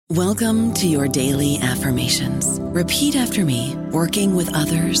Welcome to your daily affirmations. Repeat after me. Working with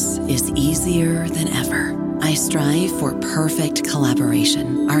others is easier than ever. I strive for perfect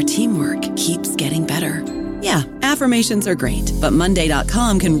collaboration. Our teamwork keeps getting better. Yeah, affirmations are great, but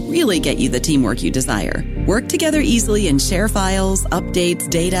Monday.com can really get you the teamwork you desire. Work together easily and share files, updates,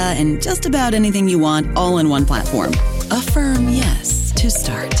 data, and just about anything you want all in one platform. Affirm yes to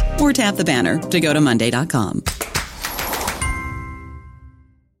start, or tap the banner to go to Monday.com.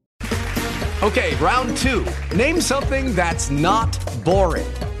 Okay, round two. Name something that's not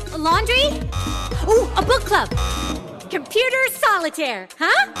boring. A laundry? Ooh, a book club. Computer solitaire,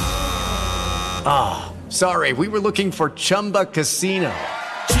 huh? Ah, sorry, we were looking for Chumba Casino.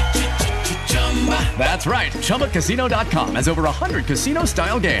 That's right, ChumbaCasino.com has over 100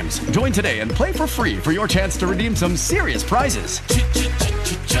 casino-style games. Join today and play for free for your chance to redeem some serious prizes.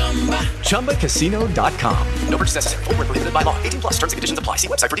 ChumbaCasino.com. No purchase necessary. Void where prohibited by law. 18+ terms and conditions apply. See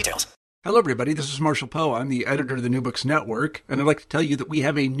website for details. Hello, everybody. This is Marshall Poe. I'm the editor of the New Books Network, and I'd like to tell you that we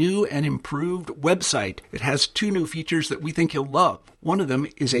have a new and improved website. It has two new features that we think you'll love. One of them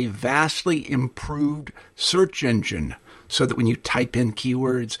is a vastly improved search engine, so that when you type in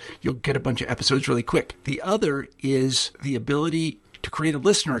keywords, you'll get a bunch of episodes really quick. The other is the ability to create a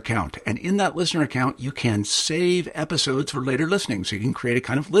listener account, and in that listener account, you can save episodes for later listening, so you can create a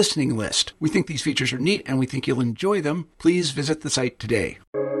kind of listening list. We think these features are neat, and we think you'll enjoy them. Please visit the site today.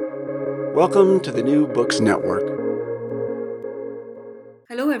 Welcome to the New Books Network.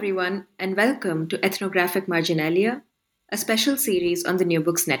 Hello, everyone, and welcome to Ethnographic Marginalia, a special series on the New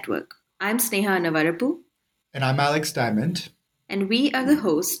Books Network. I'm Sneha Navarapu. And I'm Alex Diamond. And we are the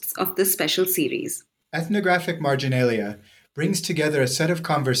hosts of this special series. Ethnographic Marginalia brings together a set of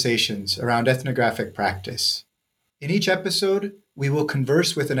conversations around ethnographic practice. In each episode, we will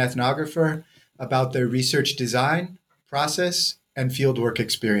converse with an ethnographer about their research design, process, and fieldwork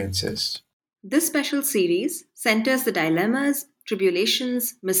experiences. This special series centers the dilemmas,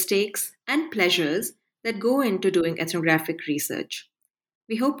 tribulations, mistakes, and pleasures that go into doing ethnographic research.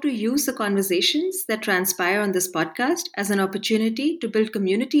 We hope to use the conversations that transpire on this podcast as an opportunity to build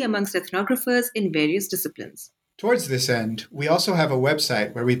community amongst ethnographers in various disciplines. Towards this end, we also have a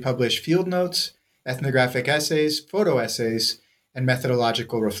website where we publish field notes, ethnographic essays, photo essays, and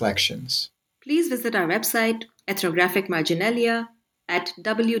methodological reflections. Please visit our website, Ethnographic Marginalia, at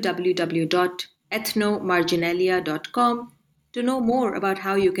www.ethnomarginalia.com to know more about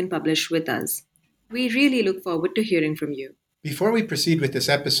how you can publish with us. We really look forward to hearing from you. Before we proceed with this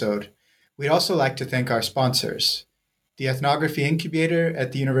episode, we'd also like to thank our sponsors, the Ethnography Incubator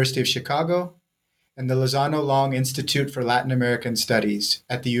at the University of Chicago and the Lozano Long Institute for Latin American Studies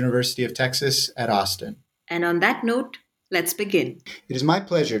at the University of Texas at Austin. And on that note, let's begin. It is my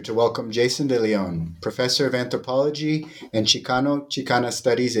pleasure to welcome Jason De Leon, Professor of Anthropology and Chicano-Chicana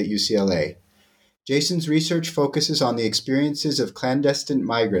Studies at UCLA. Jason's research focuses on the experiences of clandestine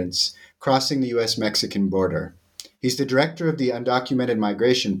migrants crossing the U.S.-Mexican border. He's the director of the Undocumented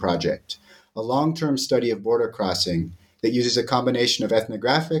Migration Project, a long-term study of border crossing that uses a combination of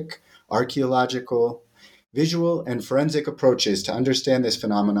ethnographic, archaeological, visual, and forensic approaches to understand this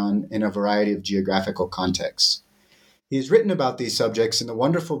phenomenon in a variety of geographical contexts. He has written about these subjects in the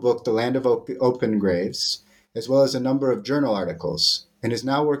wonderful book, The Land of Open Graves, as well as a number of journal articles, and is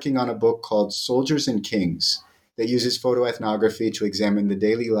now working on a book called Soldiers and Kings that uses photoethnography to examine the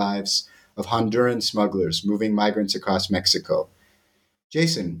daily lives of Honduran smugglers moving migrants across Mexico.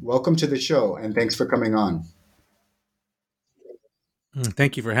 Jason, welcome to the show, and thanks for coming on.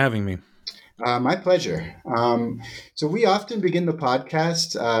 Thank you for having me. My pleasure. So we often begin the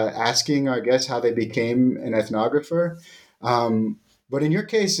podcast asking our guests how they became an ethnographer. But in your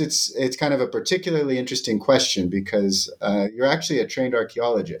case, it's kind of a particularly interesting question because you're actually a trained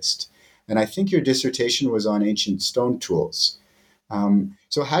archaeologist. And I think your dissertation was on ancient stone tools.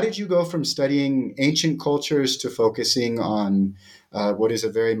 So how did you go from studying ancient cultures to focusing on what is a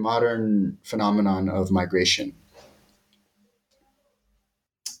very modern phenomenon of migration?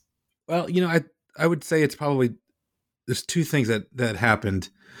 Well, I would say it's probably, there's two things that happened,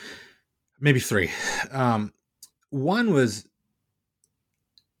 maybe three. One was,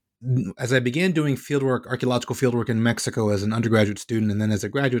 as I began doing archaeological fieldwork in Mexico as an undergraduate student, and then as a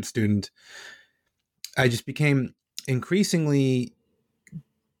graduate student, I just became increasingly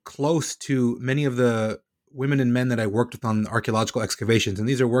close to many of the women and men that I worked with on archaeological excavations. And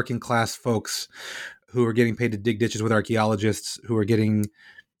these are working class folks who are getting paid to dig ditches with archaeologists, who are getting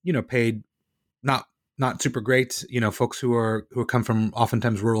paid not super great, folks who come from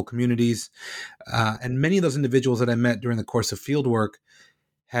oftentimes rural communities. And many of those individuals that I met during the course of field work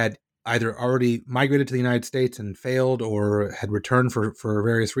had either already migrated to the United States and failed, or had returned for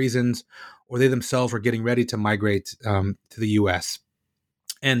various reasons, or they themselves were getting ready to migrate to the U.S.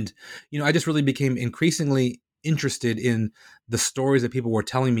 And, I just really became increasingly interested in the stories that people were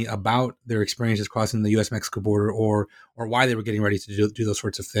telling me about their experiences crossing the U.S.-Mexico border, or why they were getting ready to do those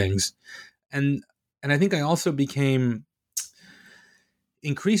sorts of things. And I think I also became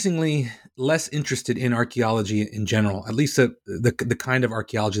increasingly less interested in archaeology in general, at least the kind of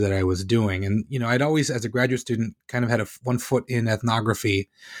archaeology that I was doing. And, I'd always, as a graduate student, kind of had one foot in ethnography.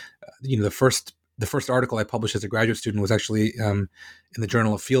 The first article I published as a graduate student was actually in the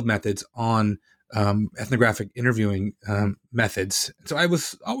Journal of Field Methods on ethnographic interviewing methods. So I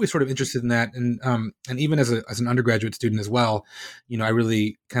was always sort of interested in that. And even as an undergraduate student as well, I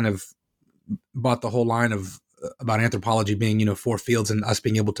really kind of bought the whole line about anthropology being, 4 fields and us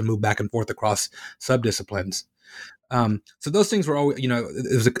being able to move back and forth across subdisciplines. So those things were always, it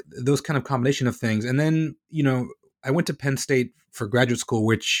was those kind of combination of things. And then, I went to Penn State for graduate school,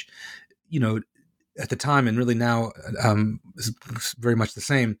 which, at the time and really now is very much the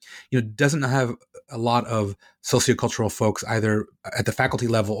same, doesn't have a lot of sociocultural folks either at the faculty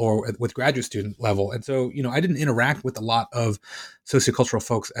level or with graduate student level. And so, I didn't interact with a lot of sociocultural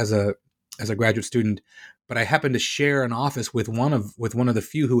folks as a graduate student, but I happened to share an office with one of the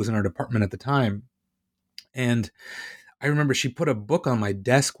few who was in our department at the time. And I remember she put a book on my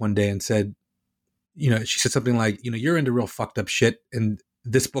desk one day and said, she said something like, you're into real fucked up shit, and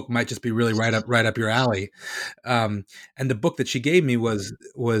this book might just be really right up your alley. And the book that she gave me was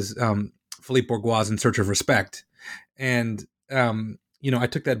Philippe Bourgois' In Search of Respect. And I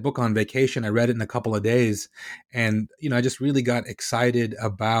took that book on vacation. I read it in a couple of days, and I just really got excited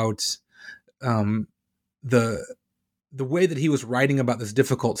about the way that he was writing about this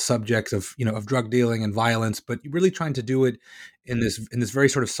difficult subject of drug dealing and violence, but really trying to do it in this very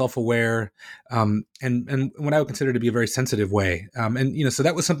sort of self-aware and what I would consider to be a very sensitive way. So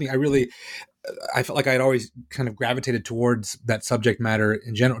that was something I felt like I had always kind of gravitated towards that subject matter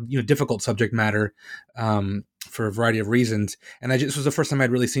in general, difficult subject matter for a variety of reasons. And this was the first time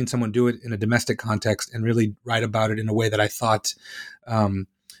I'd really seen someone do it in a domestic context and really write about it in a way that I thought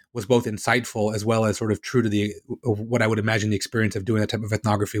was both insightful as well as sort of true to what I would imagine the experience of doing that type of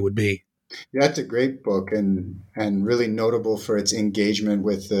ethnography would be. Yeah, it's a great book and really notable for its engagement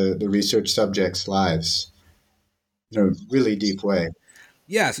with the research subjects' lives in a really deep way.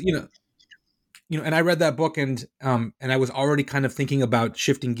 Yes, and I read that book and I was already kind of thinking about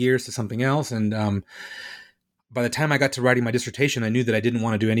shifting gears to something else. And by the time I got to writing my dissertation, I knew that I didn't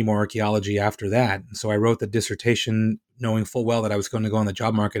want to do any more archaeology after that. And so I wrote the dissertation knowing full well that I was going to go on the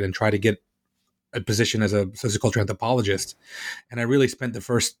job market and try to get a position as a sociocultural anthropologist. And I really spent the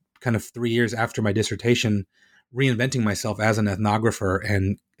first kind of 3 years after my dissertation reinventing myself as an ethnographer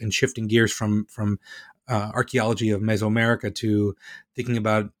and shifting gears from archaeology of Mesoamerica to thinking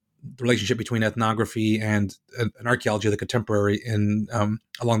about the relationship between ethnography and an archaeology of the contemporary in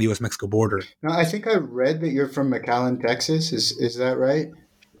along the U.S.-Mexico border. Now, I think I read that you're from McAllen, Texas. Is that right?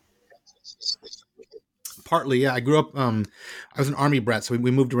 Partly, yeah. I grew up, I was an Army brat, so we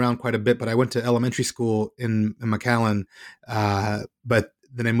moved around quite a bit, but I went to elementary school in McAllen, but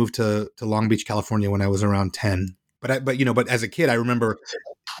then I moved to Long Beach, California when I was around 10. But as a kid, I remember,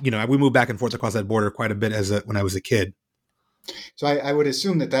 we moved back and forth across that border quite a bit when I was a kid. So I would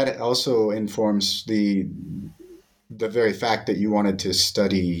assume that also informs the very fact that you wanted to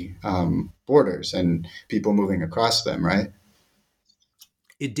study borders and people moving across them, right?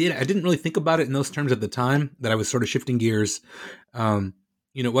 It did. I didn't really think about it in those terms at the time, that I was sort of shifting gears.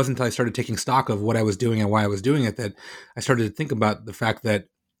 It wasn't until I started taking stock of what I was doing and why I was doing it that I started to think about the fact that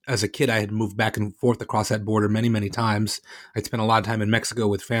as a kid, I had moved back and forth across that border many, many times. I'd spent a lot of time in Mexico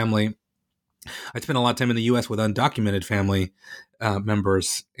with family. I'd spent a lot of time in the U.S. with undocumented family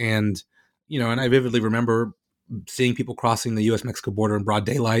members. And I vividly remember seeing people crossing the U.S.-Mexico border in broad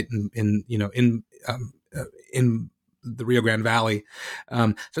daylight in the Rio Grande Valley.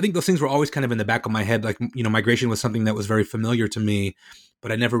 So I think those things were always kind of in the back of my head. Like, migration was something that was very familiar to me,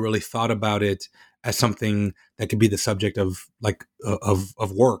 but I never really thought about it as something that could be the subject of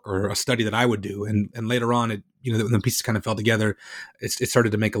work or a study that I would do. And later on, when the pieces kind of fell together, it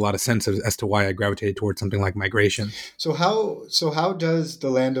started to make a lot of sense as to why I gravitated towards something like migration. So how does The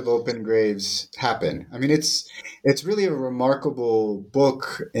Land of Open Graves happen? I mean, it's really a remarkable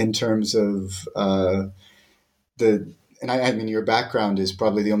book in terms of I mean, your background is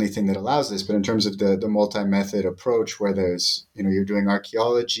probably the only thing that allows this, but in terms of the multi-method approach where there's, you're doing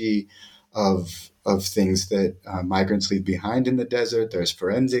archaeology of things that migrants leave behind in the desert, there's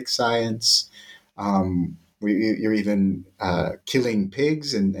forensic science, You're even killing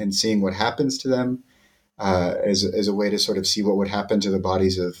pigs and seeing what happens to them as a way to sort of see what would happen to the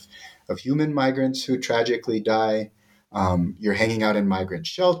bodies of human migrants who tragically die. You're hanging out in migrant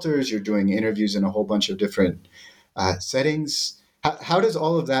shelters. You're doing interviews in a whole bunch of different settings. How does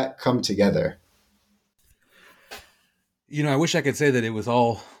all of that come together? I wish I could say that it was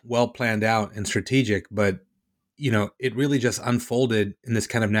all well planned out and strategic, but, it really just unfolded in this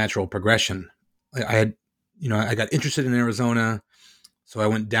kind of natural progression. I got interested in Arizona, so I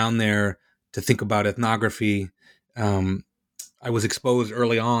went down there to think about ethnography. I was exposed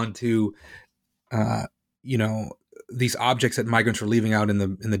early on to, these objects that migrants were leaving out in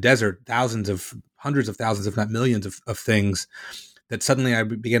the desert, hundreds of thousands, if not millions of things that suddenly I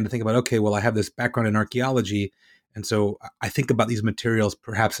began to think about, okay, well, I have this background in archaeology. And so I think about these materials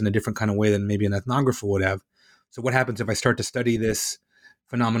perhaps in a different kind of way than maybe an ethnographer would have. So what happens if I start to study this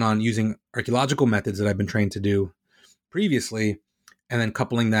phenomenon using archaeological methods that I've been trained to do previously, and then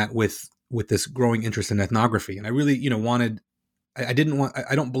coupling that with this growing interest in ethnography? And I really, I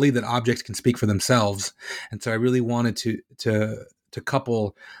don't believe that objects can speak for themselves. And so I really wanted to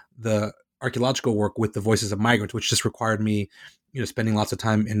couple the archaeological work with the voices of migrants, which just required me, spending lots of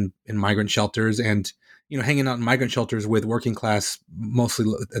time in migrant shelters and, hanging out in migrant shelters with working class, mostly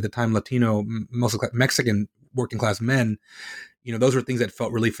at the time Latino, mostly Mexican working class men. Those were things that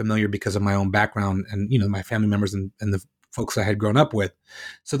felt really familiar because of my own background and, my family members and the folks I had grown up with.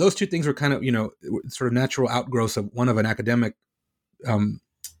 So those two things were kind of, sort of natural outgrowths of one of an academic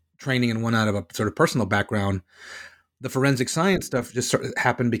training and one out of a sort of personal background. The forensic science stuff just sort of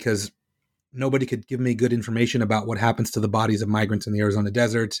happened because nobody could give me good information about what happens to the bodies of migrants in the Arizona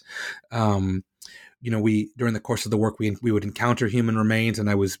desert. During the course of the work, we would encounter human remains, and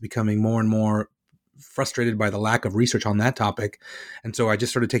I was becoming more and more frustrated by the lack of research on that topic. And so I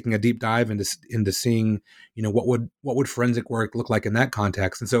just started taking a deep dive into seeing, what would forensic work look like in that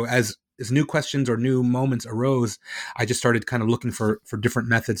context. And so as new questions or new moments arose, I just started kind of looking for different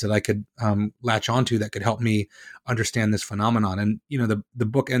methods that I could latch onto that could help me understand this phenomenon. And, the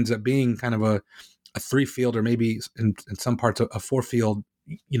book ends up being kind of a 3-field, or maybe in some parts a 4-field,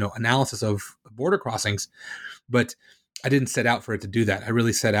 analysis of border crossings. But I didn't set out for it to do that. I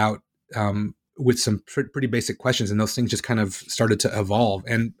really set out with some pretty basic questions, and those things just kind of started to evolve.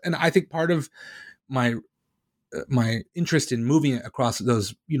 And I think part of my interest in moving across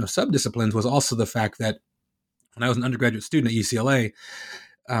those, subdisciplines was also the fact that when I was an undergraduate student at UCLA,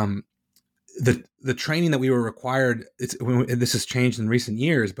 the training that we were required, this has changed in recent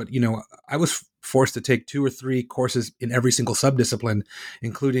years, but, I was forced to take 2 or 3 courses in every single subdiscipline,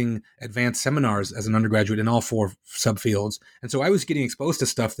 including advanced seminars as an undergraduate in all 4 subfields. And so I was getting exposed to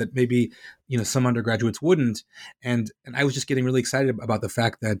stuff that maybe, some undergraduates wouldn't. And I was just getting really excited about the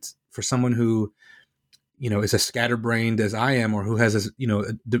fact that for someone who, is as scatterbrained as I am, or who has,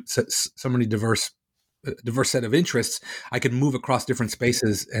 so many diverse set of interests, I could move across different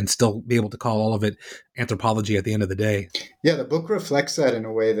spaces and still be able to call all of it anthropology at the end of the day. Yeah, the book reflects that in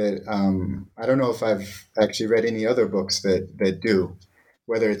a way that I don't know if I've actually read any other books that do,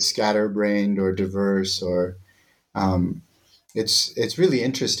 whether it's scatterbrained or diverse, or it's really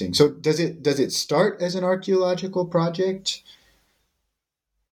interesting. So does it start as an archaeological project?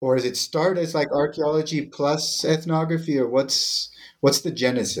 Or does it start as like archaeology plus ethnography, or what's the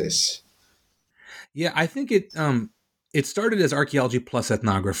genesis? Yeah, I think it started as archaeology plus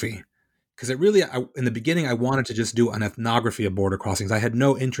ethnography, because in the beginning, I wanted to just do an ethnography of border crossings. I had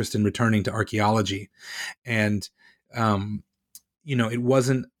no interest in returning to archaeology, and it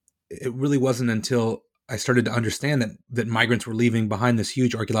really wasn't until I started to understand that migrants were leaving behind this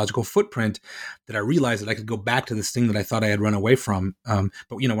huge archaeological footprint that I realized that I could go back to this thing that I thought I had run away from.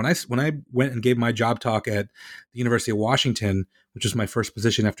 But when I went and gave my job talk at the University of Washington, which was my first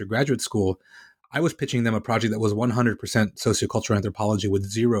position after graduate school, I was pitching them a project that was 100% sociocultural anthropology with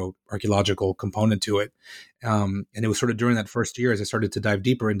zero archaeological component to it. And it was sort of during that first year, as I started to dive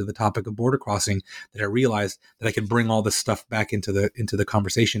deeper into the topic of border crossing, that I realized that I could bring all this stuff back into the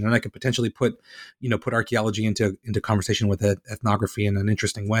conversation, and I could potentially put archaeology into conversation with ethnography in an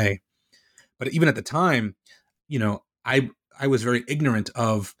interesting way. But even at the time, I was very ignorant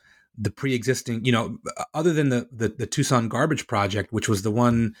of the pre-existing, other than the Tucson Garbage Project, which was the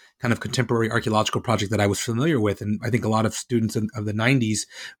one kind of contemporary archaeological project that I was familiar with. And I think a lot of students of the 90s,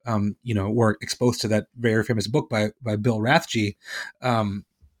 were exposed to that very famous book by Bill Rathje.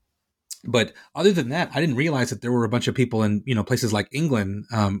 But other than that, I didn't realize that there were a bunch of people in, places like England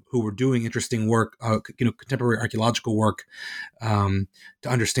who were doing interesting work, contemporary archaeological work to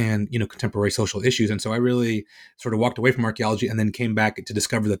understand, contemporary social issues. And so I really sort of walked away from archaeology and then came back to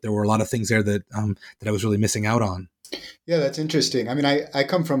discover that there were a lot of things there that I was really missing out on. Yeah, that's interesting. I mean, I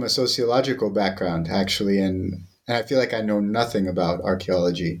come from a sociological background, actually, and I feel like I know nothing about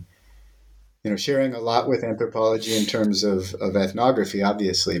archaeology. Sharing a lot with anthropology in terms of ethnography,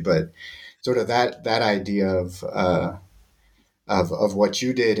 obviously, but sort of that idea of what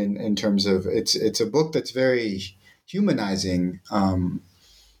you did in terms of it's a book that's very humanizing and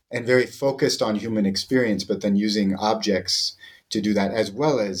very focused on human experience, but then using objects to do that, as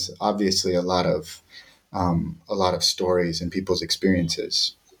well as obviously a lot of stories and people's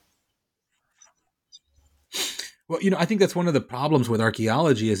experiences. Well, I think that's one of the problems with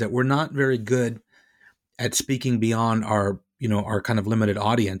archaeology is that we're not very good at speaking beyond our kind of limited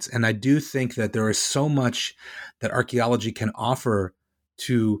audience. And I do think that there is so much that archaeology can offer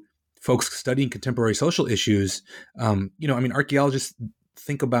to folks studying contemporary social issues. Archaeologists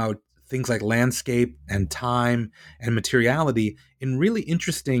think about things like landscape and time and materiality in really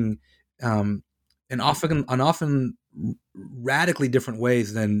interesting and often radically different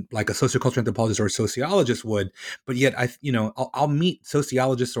ways than like a sociocultural anthropologist or a sociologist would. But yet, I'll meet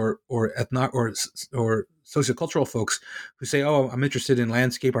sociologists or sociocultural folks who say, "Oh, I'm interested in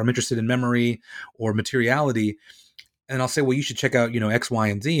landscape, or I'm interested in memory or materiality," and I'll say, "Well, you should check out X, Y,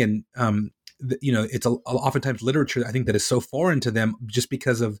 and Z." And it's oftentimes literature I think that is so foreign to them just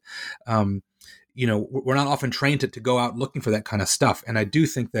because of we're not often trained to go out looking for that kind of stuff. And I do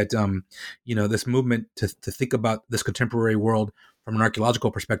think that, this movement to think about this contemporary world from an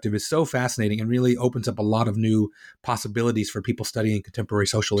archaeological perspective is so fascinating and really opens up a lot of new possibilities for people studying contemporary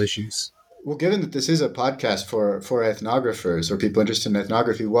social issues. Well, given that this is a podcast for ethnographers or people interested in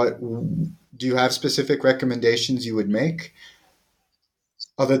ethnography, what do you have specific recommendations you would make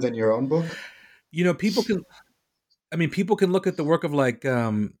other than your own book? People can look at the work of like,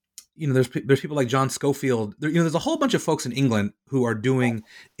 there's people like John Schofield. There's a whole bunch of folks in England who are doing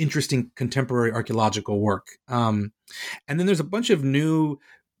interesting contemporary archaeological work. And then there's a bunch of new,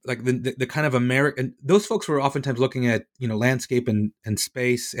 like the kind of American, those folks were oftentimes looking at, landscape and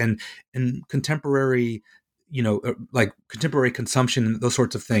space and contemporary, like contemporary consumption and those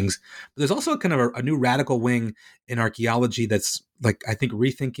sorts of things. But there's also kind of a new radical wing in archaeology that's like, I think,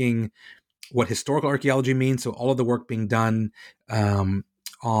 rethinking what historical archaeology means. So all of the work being done,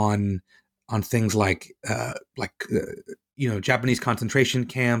 on things like Japanese concentration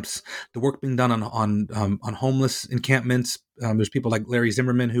camps, the work being done on homeless encampments. There's people like Larry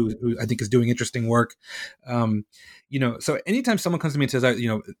Zimmerman who I think is doing interesting work. So anytime someone comes to me and says,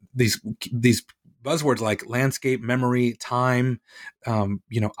 these buzzwords like landscape, memory, time,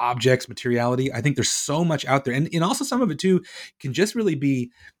 objects, materiality, I think there's so much out there, and also some of it too can just really be.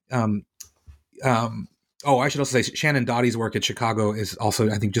 I should also say Shannon Dottie's work at Chicago is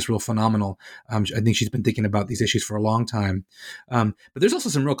also, I think, just real phenomenal. I think she's been thinking about these issues for a long time. But there's also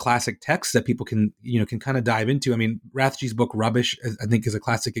some real classic texts that people can kind of dive into. I mean, Rathje's book Rubbish, I think, is a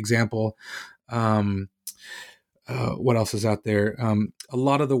classic example. What else is out there? A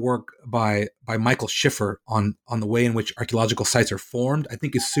lot of the work by Michael Schiffer on the way in which archaeological sites are formed, I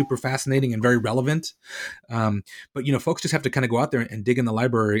think, is super fascinating and very relevant. But folks just have to kind of go out there and dig in the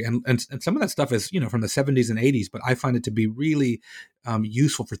library, and some of that stuff is from the 70s and 80s. But I find it to be really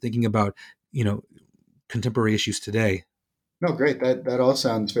useful for thinking about contemporary issues today. No, great. That all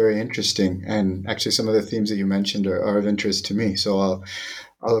sounds very interesting, and actually, some of the themes that you mentioned are of interest to me. So I'll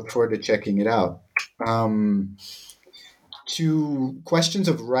look forward to checking it out. To questions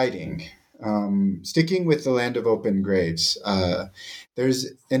of writing, sticking with the Land of Open Graves, there's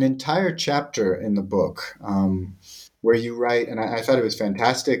an entire chapter in the book where you write, and I thought it was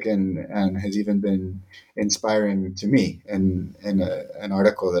fantastic and has even been inspiring to me in an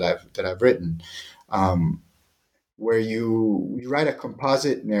article that I've written, where you write a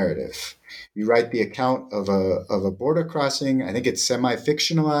composite narrative. You write the account of a border crossing. I think it's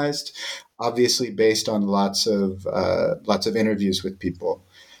semi-fictionalized, obviously based on lots of interviews with people,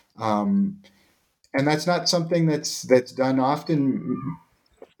 and that's not something that's done often.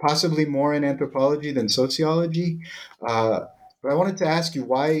 Possibly more in anthropology than sociology. But I wanted to ask you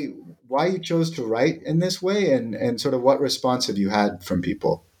why you chose to write in this way, and sort of what response have you had from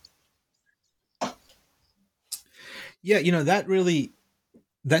people? Yeah,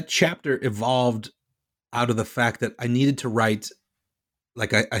 that chapter evolved out of the fact that I needed to write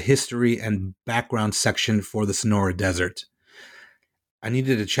like a history and background section for the Sonora Desert. I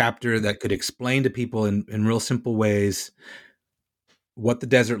needed a chapter that could explain to people in real simple ways what the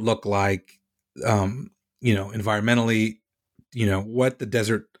desert looked like, environmentally, what the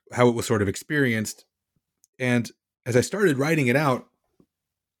desert, how it was sort of experienced. And as I started writing it out,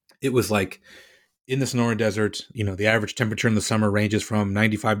 it was like in the Sonora Desert, the average temperature in the summer ranges from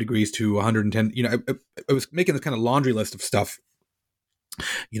 95 degrees to 110. I was making this kind of laundry list of stuff.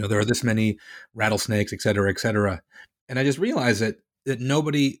 There are this many rattlesnakes, et cetera, et cetera. And I just realized that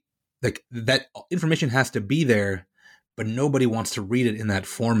nobody, like, that information has to be there, but nobody wants to read it in that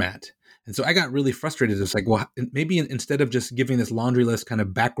format. And so I got really frustrated. It's like, well, maybe instead of just giving this laundry list kind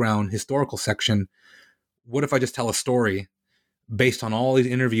of background historical section, what if I just tell a story based on all these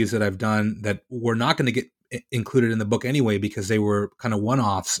interviews that I've done that were not going to get included in the book anyway, because they were kind of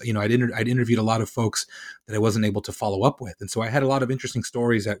one-offs. I'd interviewed a lot of folks that I wasn't able to follow up with. And so I had a lot of interesting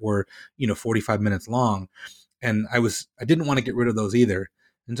stories that were, 45 minutes long. And I didn't want to get rid of those either.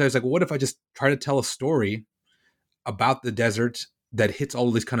 And so I was like, well, what if I just try to tell a story about the desert that hits all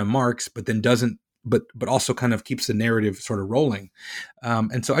of these kind of marks, but then doesn't, but also kind of keeps the narrative sort of rolling.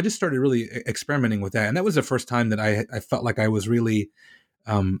 And so I just started really experimenting with that. And that was the first time that I felt like I was really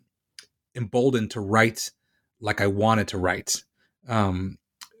emboldened to write like I wanted to write.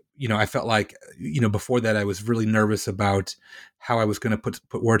 I felt like, before that I was really nervous about how I was going to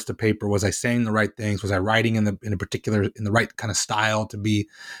put words to paper. Was I saying the right things? Was I writing in the right kind of style to be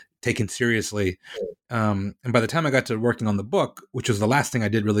taken seriously? And by the time I got to working on the book, which was the last thing I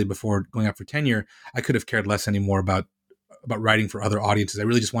did really before going out for tenure, I could have cared less anymore about writing for other audiences. I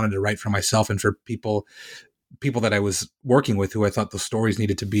really just wanted to write for myself and for people that I was working with who I thought the stories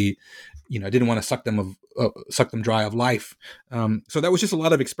needed to be, I didn't want to suck them dry of life. So that was just a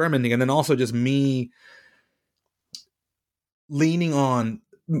lot of experimenting. And then also just me leaning on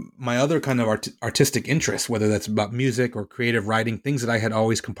my other kind of artistic interests, whether that's about music or creative writing, things that I had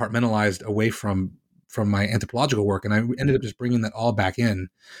always compartmentalized away from my anthropological work. And I ended up just bringing that all back in.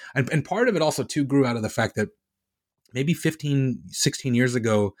 And part of it also too grew out of the fact that maybe 15, 16 years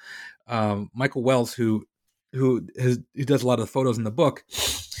ago, Michael Wells, who does a lot of the photos in the book,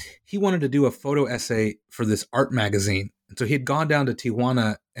 he wanted to do a photo essay for this art magazine. And so he had gone down to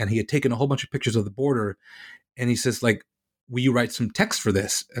Tijuana and he had taken a whole bunch of pictures of the border. And he says, like, will you write some text for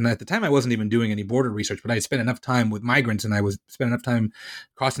this? And at the time I wasn't even doing any border research, but I had spent enough time with migrants and I was spent enough time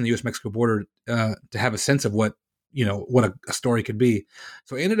crossing the US-Mexico border to have a sense of what a story could be.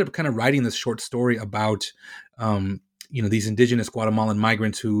 So I ended up kind of writing this short story about, these indigenous Guatemalan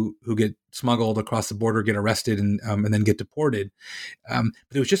migrants who get smuggled across the border, get arrested, and then get deported. But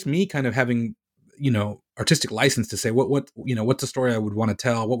it was just me kind of having, artistic license to say what's the story I would want to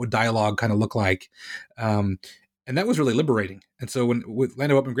tell, what would dialogue kind of look like. And that was really liberating. And so with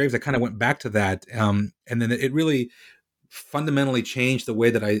Land of Open Graves, I kind of went back to that. And then it really fundamentally changed the way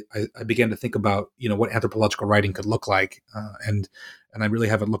that I began to think about, what anthropological writing could look like. And I really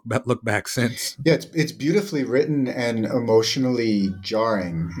haven't looked back since. Yeah, it's beautifully written and emotionally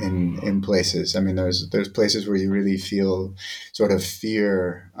jarring in places. I mean, there's places where you really feel sort of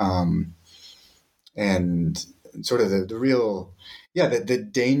fear and sort of the real, the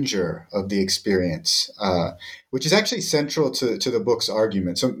danger of the experience, which is actually central to the book's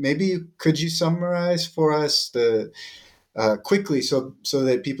argument. So maybe could you summarize for us quickly so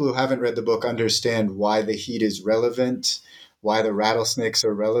that people who haven't read the book understand why the heat is relevant, why the rattlesnakes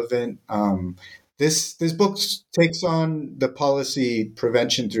are relevant. This book takes on the policy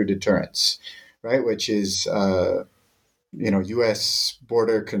prevention through deterrence, right? Which is, U.S.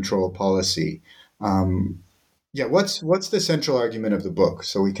 border control policy. What's the central argument of the book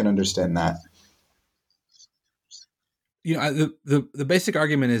so we can understand that? The basic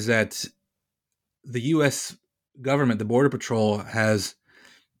argument is that the U.S. government, the Border Patrol, has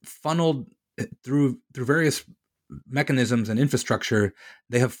funneled through various mechanisms and infrastructure.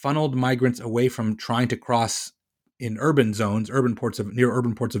 They have funneled migrants away from trying to cross in urban zones, near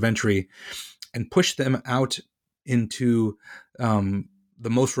urban ports of entry, and push them out into the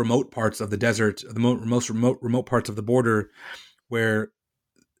most remote parts of the desert, the most remote parts of the border, where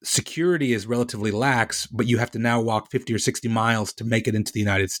security is relatively lax, but you have to now walk 50 or 60 miles to make it into the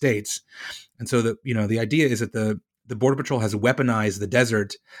United States. And so the idea is that the Border Patrol has weaponized the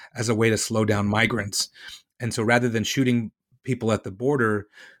desert as a way to slow down migrants. And so rather than shooting people at the border,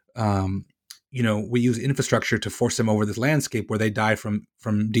 we use infrastructure to force them over this landscape where they die from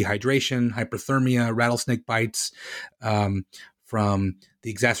dehydration, hypothermia, rattlesnake bites, from the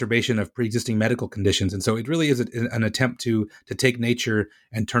exacerbation of pre-existing medical conditions. And so it really is an attempt to take nature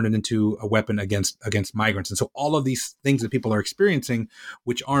and turn it into a weapon against migrants. And so all of these things that people are experiencing,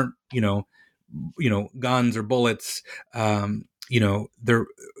 which aren't, guns or bullets,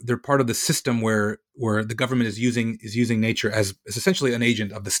 they're part of the system where where the government is using nature as essentially an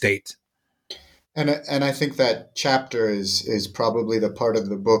agent of the state. And I think that chapter is probably the part of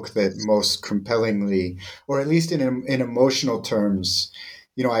the book that most compellingly, or at least in emotional terms,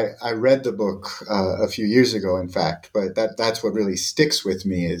 I read the book a few years ago, in fact, but that's what really sticks with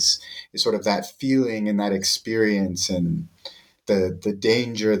me is sort of that feeling and that experience and the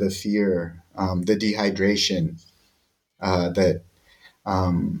danger, the fear, the dehydration that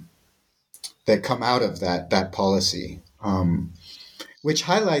come out of that policy. Which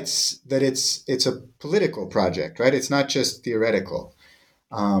highlights that it's a political project, right? It's not just theoretical,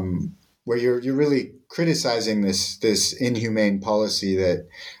 where you're really criticizing this inhumane policy that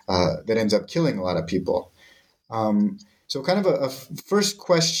ends up killing a lot of people. So, kind of a first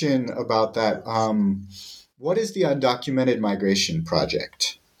question about that: what is the Undocumented Migration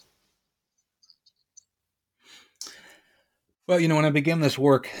Project? Well, when I began this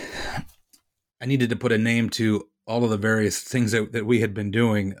work, I needed to put a name to all of the various things that we had been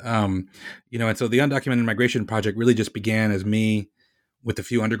doing, and so the Undocumented Migration Project really just began as me with a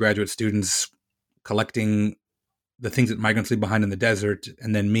few undergraduate students collecting the things that migrants leave behind in the desert,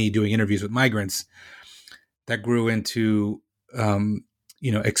 and then me doing interviews with migrants. That grew into,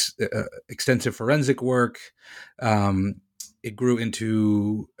 extensive forensic work. It grew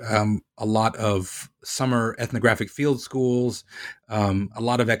into a lot of summer ethnographic field schools, a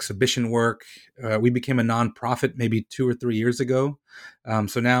lot of exhibition work. We became a nonprofit maybe 2 or 3 years ago.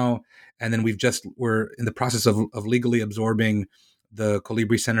 So now, and then we're in the process of legally absorbing the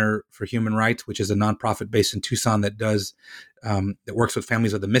Colibri Center for Human Rights, which is a nonprofit based in Tucson that works with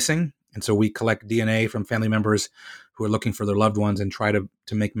families of the missing. And so we collect DNA from family members who are looking for their loved ones and try to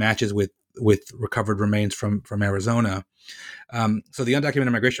make matches with recovered remains from Arizona. So the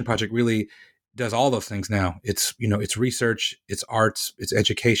Undocumented Migration Project really does all those things now. It's it's research, it's arts, it's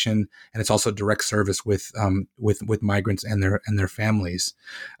education, and it's also direct service with migrants and their families.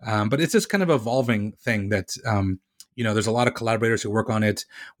 But it's this kind of evolving thing that there's a lot of collaborators who work on it.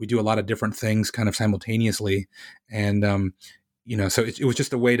 We do a lot of different things kind of simultaneously, and so it was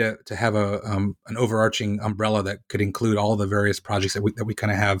just a way to have an overarching umbrella that could include all the various projects that we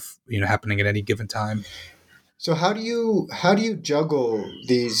kind of have happening at any given time. So how do you juggle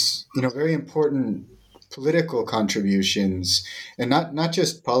these very important political contributions, and not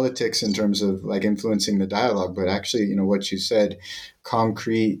just politics in terms of like influencing the dialogue, but actually what you said,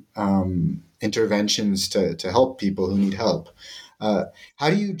 concrete interventions to help people who need help. How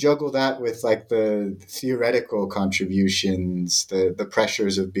do you juggle that with like the theoretical contributions, the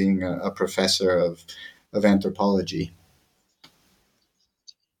pressures of being a professor of anthropology?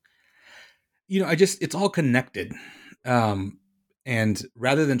 It's all connected. And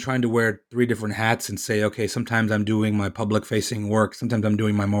rather than trying to wear 3 different hats and say, okay, sometimes I'm doing my public facing work, sometimes I'm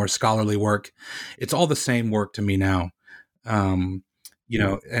doing my more scholarly work, it's all the same work to me now.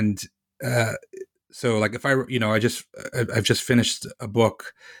 So like if I've just finished a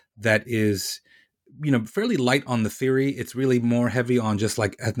book that is, fairly light on the theory. It's really more heavy on just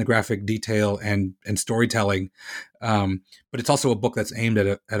like ethnographic detail and storytelling. But it's also a book that's aimed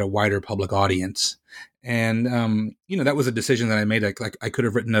at a wider public audience. And, that was a decision that I made. Like I could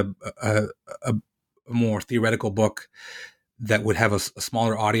have written a more theoretical book that would have a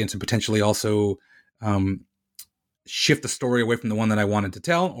smaller audience and potentially also, shift the story away from the one that I wanted to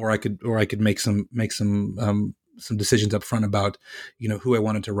tell, or I could make some decisions up front about, who I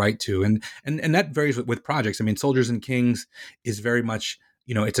wanted to write to. And that varies with projects. I mean, Soldiers and Kings is very much,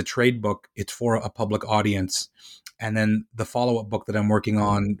 it's a trade book. It's for a public audience. And then the follow-up book that I'm working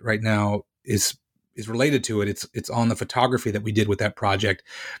on right now is related to it. It's on the photography that we did with that project.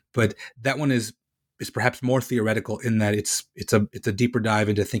 But that one is perhaps more theoretical in that it's a deeper dive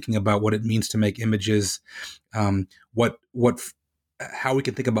into thinking about what it means to make images, how we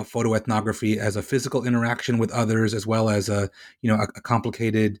can think about photoethnography as a physical interaction with others, as well as a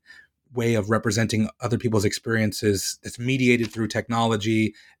complicated way of representing other people's experiences that's mediated through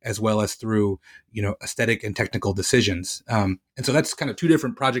technology as well as through, aesthetic and technical decisions. And so that's kind of 2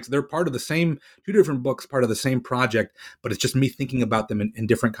 different projects. They're part of the same, 2 different books, part of the same project, but it's just me thinking about them in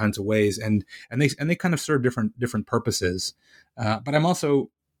different kinds of ways. And they kind of serve different purposes. But I'm also,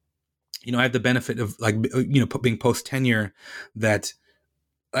 I have the benefit of being post tenure that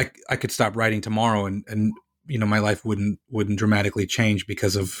I could stop writing tomorrow and my life wouldn't dramatically change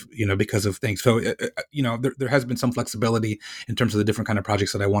because of things. So, there has been some flexibility in terms of the different kind of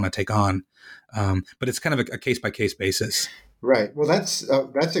projects that I want to take on. But it's kind of a case by case basis. Right. Well, that's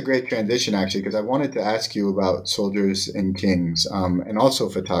a great transition actually, because I wanted to ask you about Soldiers and Kings, and also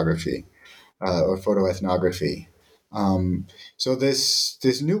photography, or photoethnography. So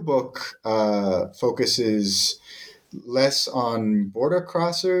this new book focuses less on border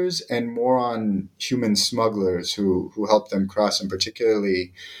crossers and more on human smugglers who help them cross, and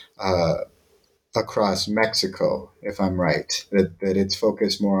particularly across Mexico, if I'm right. That it's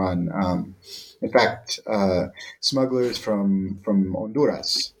focused more on, in fact, smugglers from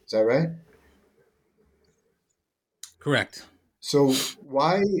Honduras. Is that right? Correct. So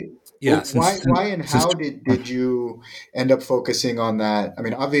why Yeah. why and how did you end up focusing on that? I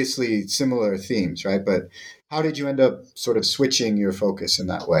mean, obviously similar themes, right? But how did you end up sort of switching your focus in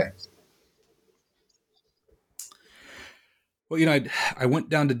that way? Well, I went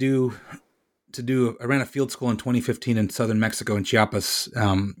down I ran a field school in 2015 in southern Mexico in Chiapas,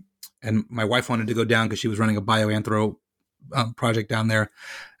 and my wife wanted to go down because she was running a bioanthro project down there,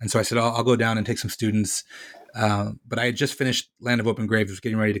 and so I said I'll go down and take some students. But I had just finished Land of Open Graves, was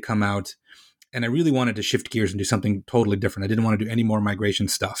getting ready to come out, and I really wanted to shift gears and do something totally different. I didn't want to do any more migration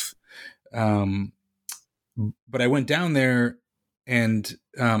stuff. But I went down there and,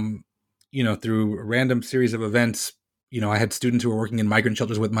 through a random series of events, I had students who were working in migrant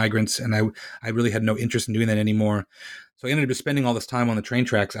shelters with migrants, and I really had no interest in doing that anymore. So I ended up spending all this time on the train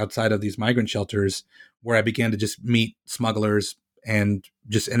tracks outside of these migrant shelters, where I began to just meet smugglers and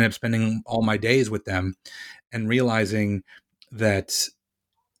just ended up spending all my days with them, and realizing that,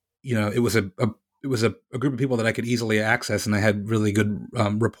 it was a group of people that I could easily access and I had really good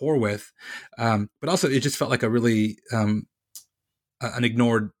rapport with. But also it just felt like a really an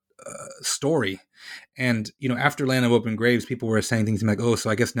ignored story. And, after Land of Open Graves, people were saying things like, oh, so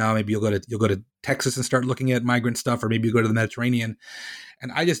I guess now maybe you'll go to Texas and start looking at migrant stuff, or maybe you go to the Mediterranean.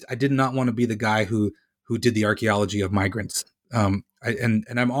 And I did not want to be the guy who did the archaeology of migrants. And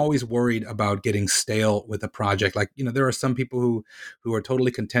I'm always worried about getting stale with a project. Like, there are some people who are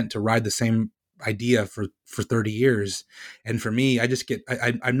totally content to ride the same idea for 30 years. And for me,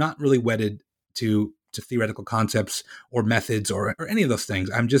 I'm not really wedded to theoretical concepts or methods or any of those things.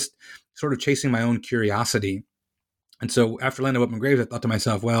 I'm just sort of chasing my own curiosity. And so after Land of Open Graves, I thought to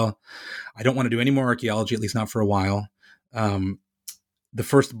myself, well, I don't want to do any more archaeology, at least not for a while. The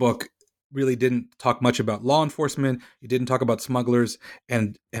first book really didn't talk much about law enforcement. It didn't talk about smugglers,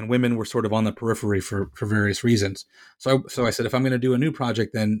 and women were sort of on the periphery for various reasons. So I said, if I'm going to do a new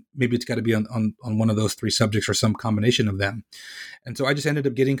project, then maybe it's got to be on one of those three subjects or some combination of them. And so I just ended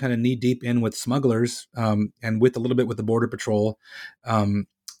up getting kind of knee deep in with smugglers, and with a little bit with the Border Patrol,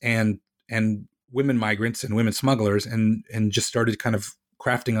 and women migrants and women smugglers, and just started kind of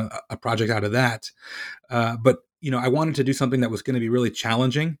crafting a project out of that. But I wanted to do something that was going to be really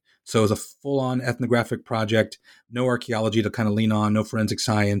challenging. So it was a full-on ethnographic project, no archaeology to kind of lean on, no forensic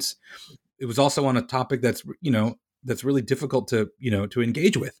science. It was also on a topic that's really difficult to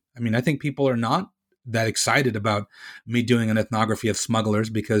engage with. I mean, I think people are not that excited about me doing an ethnography of smugglers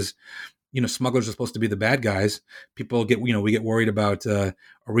because, smugglers are supposed to be the bad guys. People we get worried about, are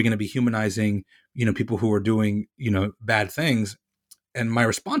we going to be humanizing, people who are doing, bad things? And my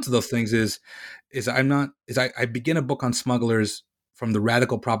response to those things is I begin a book on smugglers from the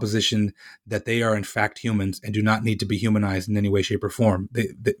radical proposition that they are in fact humans and do not need to be humanized in any way, shape, or form.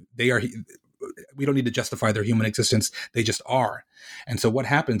 They are. We don't need to justify their human existence. They just are. And so what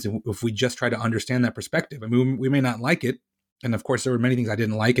happens if we just try to understand that perspective? I mean, we may not like it. And of course, there were many things I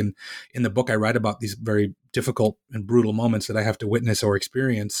didn't like. And in the book, I write about these very difficult and brutal moments that I have to witness or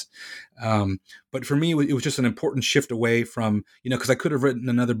experience. But for me, it was just an important shift away from, because I could have written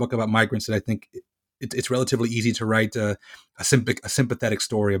another book about migrants that I think it's relatively easy to write a sympathetic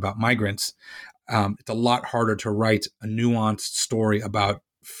story about migrants. It's a lot harder to write a nuanced story about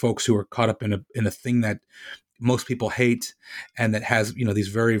folks who are caught up in a thing that most people hate and that has, these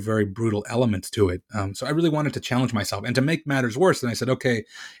very, very brutal elements to it. So I really wanted to challenge myself. And to make matters worse, then I said, okay,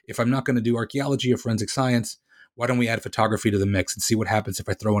 if I'm not going to do archaeology or forensic science, why don't we add photography to the mix and see what happens if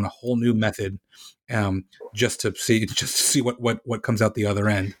I throw in a whole new method, just to see what comes out the other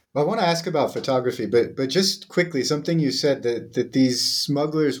end. I want to ask about photography, but just quickly, something you said that these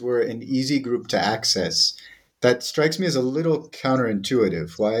smugglers were an easy group to access. That strikes me as a little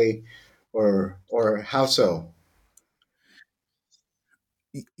counterintuitive. Why, or how so?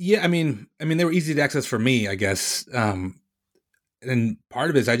 Yeah, I mean, they were easy to access for me, I guess. And part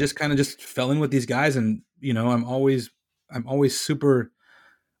of it is I just kind of just fell in with these guys, and I'm always super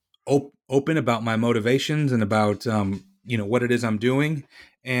open about my motivations and about what it is I'm doing,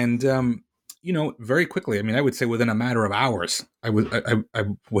 and very quickly, I mean, I would say within a matter of hours, I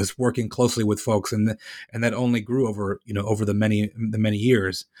was working closely with folks, and that only grew over the many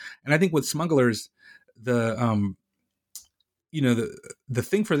years. And I think with smugglers, the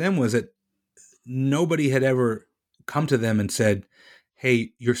thing for them was that nobody had ever come to them and said,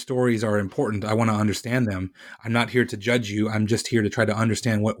 hey, your stories are important. I want to understand them. I'm not here to judge you. I'm just here to try to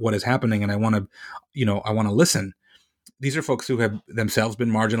understand what is happening. And I want to listen. These are folks who have themselves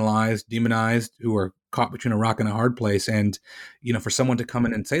been marginalized, demonized, who are caught between a rock and a hard place. And, for someone to come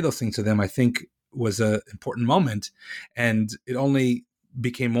in and say those things to them, I think was an important moment. And it only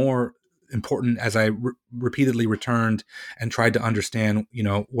became more important as I repeatedly returned and tried to understand,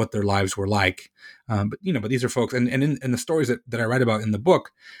 what their lives were like. But these are folks, and in the stories that I write about in the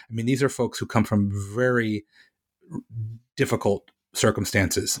book, I mean, these are folks who come from very difficult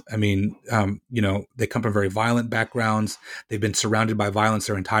circumstances. I mean, they come from very violent backgrounds. They've been surrounded by violence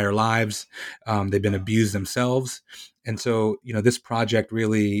their entire lives. They've been abused themselves. And so, this project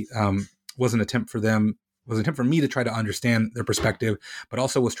really was an attempt for me to try to understand their perspective, but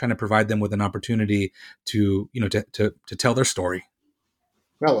also was trying to provide them with an opportunity to tell their story.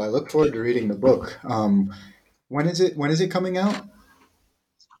 Well, I look forward to reading the book. When is it coming out?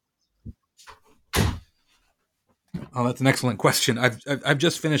 Oh, that's an excellent question. I've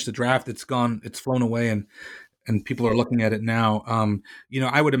just finished the draft. It's flown away, and people are looking at it now.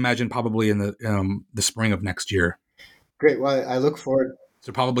 I would imagine probably in the spring of next year. Great. Well, I look forward.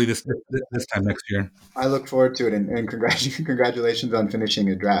 So probably this time next year. I look forward to it, and congratulations on finishing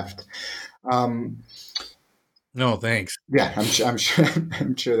a draft. No, thanks. Yeah,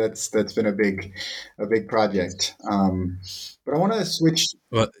 I'm sure that's been a big project. But I want to switch.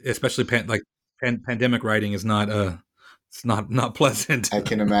 Well, especially pandemic writing is it's not pleasant. I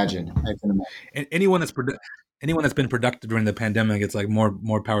can imagine. And anyone that's been productive during the pandemic, it's like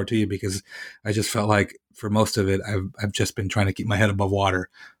more power to you, because I just felt like for most of it, I've just been trying to keep my head above water.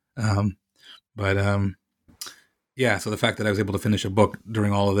 Yeah. So the fact that I was able to finish a book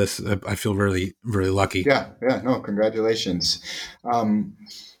during all of this, I feel really, really lucky. Yeah. No, congratulations.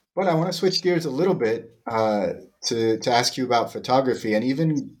 But I want to switch gears a little bit to ask you about photography, and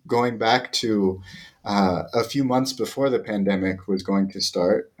even going back to a few months before the pandemic was going to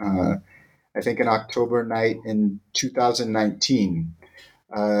start. I think an October night in 2019,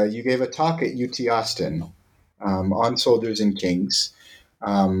 you gave a talk at UT Austin on Soldiers and Kings.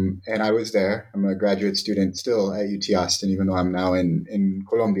 And I was there. I'm a graduate student still at UT Austin, even though I'm now in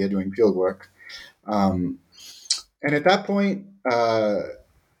Colombia doing field work. And at that point, I'm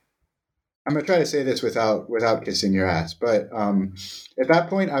going to try to say this without kissing your ass, but at that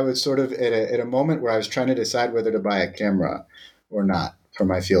point, I was sort of at a moment where I was trying to decide whether to buy a camera or not for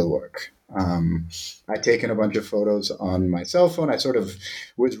my field work. I'd taken a bunch of photos on my cell phone. I sort of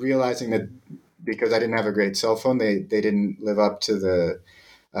was realizing that because I didn't have a great cell phone, they didn't live up to the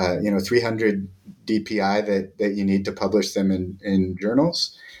 300 DPI that you need to publish them in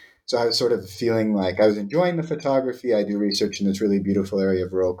journals. So I was sort of feeling like I was enjoying the photography. I do research in this really beautiful area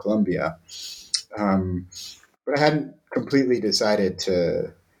of rural Colombia, but I hadn't completely decided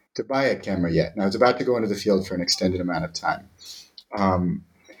to buy a camera yet. And I was about to go into the field for an extended amount of time.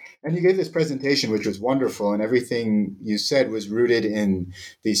 And you gave this presentation, which was wonderful, and everything you said was rooted in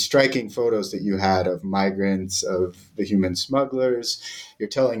these striking photos that you had of migrants, of the human smugglers. You're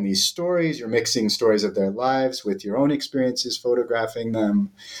telling these stories, you're mixing stories of their lives with your own experiences, photographing them,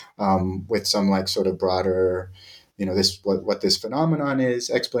 with some like sort of broader, what this phenomenon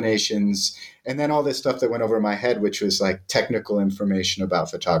is, explanations, and then all this stuff that went over my head, which was like technical information about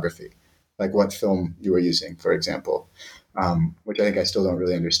photography, like what film you were using, for example. Which I think I still don't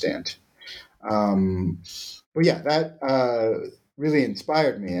really understand. But yeah, that really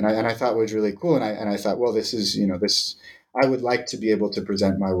inspired me, and I thought was really cool. And I thought, well, this is, I would like to be able to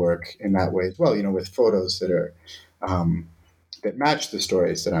present my work in that way as well, with photos that are that match the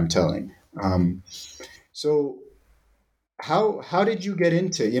stories that I'm telling. So how did you get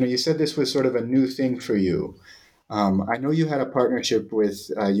into, you said this was sort of a new thing for you. I know you had a partnership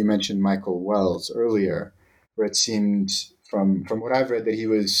with, you mentioned Michael Wells earlier, where it seemed from what I've read that he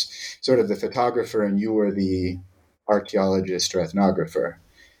was sort of the photographer and you were the archaeologist or ethnographer.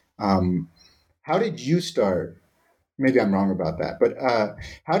 How did you start? Maybe I'm wrong about that, but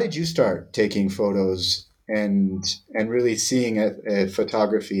how did you start taking photos and really seeing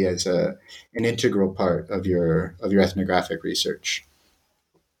photography as an integral part of your ethnographic research?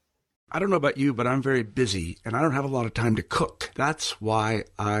 I don't know about you, but I'm very busy and I don't have a lot of time to cook. That's why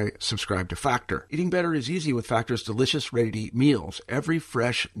I subscribe to Factor. Eating better is easy with Factor's delicious, ready-to-eat meals. Every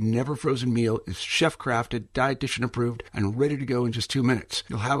fresh, never frozen meal is chef-crafted, dietitian approved, and ready to go in just 2 minutes.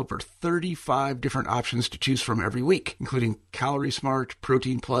 You'll have over 35 different options to choose from every week, including Calorie Smart,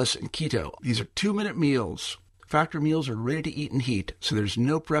 Protein Plus, and Keto. These are 2-minute meals. Factor meals are ready to eat and heat, so there's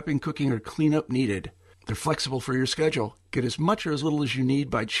no prepping, cooking, or cleanup needed. They're flexible for your schedule, Get as much or as little as you need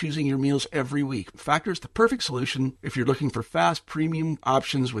by choosing your meals every week. Factor is the perfect solution if you're looking for fast, premium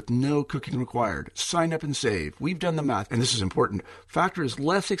options with no cooking required. Sign up and save. We've done the math, and this is important. Factor is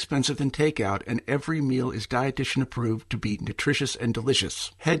less expensive than takeout, and every meal is dietitian approved to be nutritious and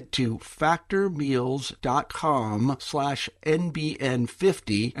delicious. Head to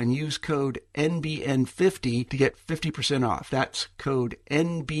factormeals.com/NBN50 and use code NBN50 to get 50% off. That's code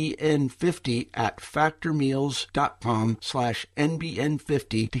NBN50 at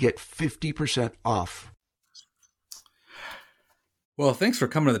factormeals.com/NBN50 to get 50% off. Well, thanks for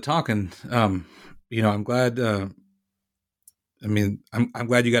coming to the talk, and I'm glad. I'm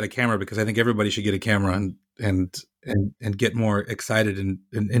glad you got a camera, because I think everybody should get a camera and get more excited and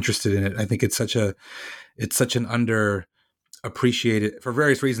interested in it. I think it's such an underappreciated, for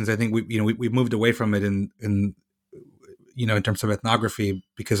various reasons. I think we've moved away from it in terms of ethnography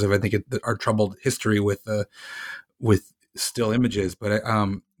because of, I think, our troubled history with still images. But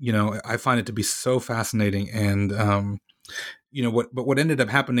I find it to be so fascinating, and what ended up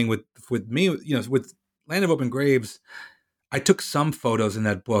happening with me, with Land of Open Graves, I took some photos in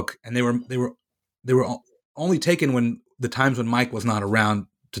that book, and they were only taken when the times when Mike was not around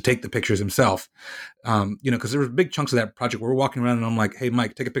to take the pictures himself. Because there were big chunks of that project where we're walking around and I'm like, hey,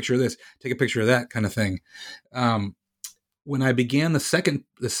 Mike, take a picture of this, take a picture of that kind of thing. When I began the second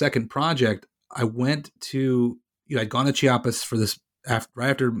project, I went to, I'd gone to Chiapas for this right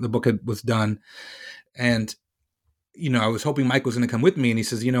after the book was done. And, I was hoping Mike was going to come with me, and he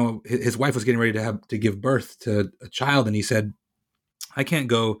says, his wife was getting ready to give birth to a child. And he said, I can't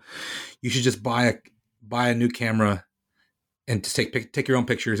go. You should just buy a new camera and just take your own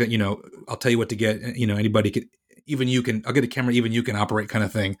pictures. And, I'll tell you what to get. Anybody could, even you can, I'll get a camera, even you can operate, kind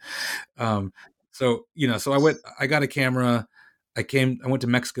of thing. So I got a camera. I went to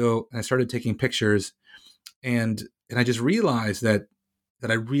Mexico and I started taking pictures, and I just realized that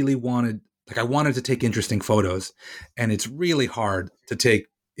I really wanted to take interesting photos, and it's really hard to take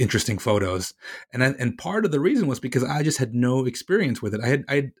interesting photos. And part of the reason was because I just had no experience with it.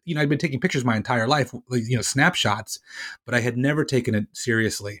 I'd been taking pictures my entire life, snapshots, but I had never taken it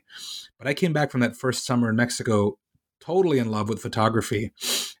seriously. But I came back from that first summer in Mexico totally in love with photography.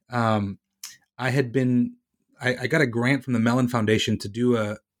 I got a grant from the Mellon Foundation to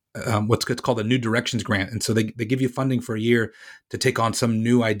do what's called a New Directions grant. And so they give you funding for a year to take on some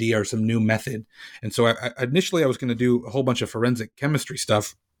new idea or some new method. And so initially I was going to do a whole bunch of forensic chemistry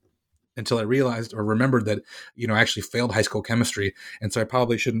stuff until I realized or remembered that, I actually failed high school chemistry. And so I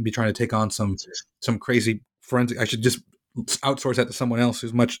probably shouldn't be trying to take on some crazy forensic. I should just outsource that to someone else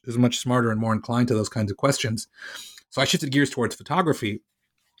who's much smarter and more inclined to those kinds of questions. So I shifted gears towards photography.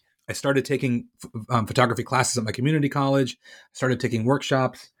 I started taking photography classes at my community college. I started taking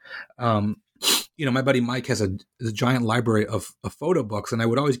workshops. My buddy Mike has a giant library of photo books, and I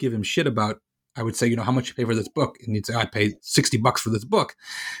would always give him shit about, I would say, how much you pay for this book? And he'd say, I paid $60 for this book.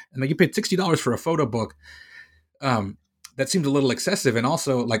 And you paid $60 for a photo book. That seems a little excessive. And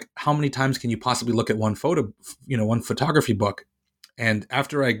also, how many times can you possibly look at one photography book? And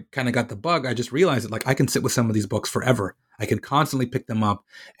after I kind of got the bug, I just realized that I can sit with some of these books forever. I can constantly pick them up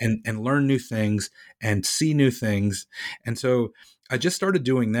and learn new things and see new things. And so I just started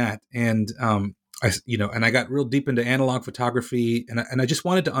doing that. And, I got real deep into analog photography, and I just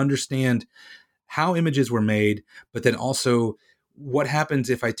wanted to understand how images were made, but then also what happens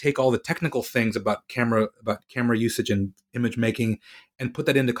if I take all the technical things about camera usage and image making and put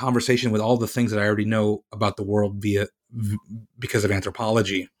that into conversation with all the things that I already know about the world because of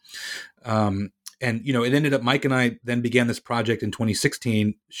anthropology. And, it ended up, Mike and I then began this project in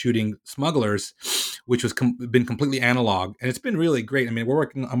 2016 shooting Smugglers, which was been completely analog. And it's been really great. I mean,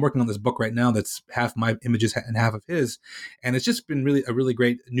 I'm working on this book right now that's half my images and half of his. And it's just been a really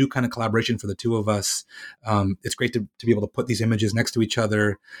great new kind of collaboration for the two of us. It's great to be able to put these images next to each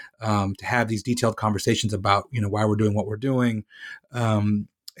other, to have these detailed conversations about, why we're doing what we're doing. And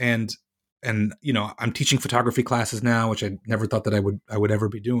I'm teaching photography classes now, which I never thought that I would ever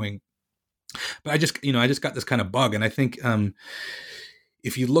be doing. But I just got this kind of bug. And I think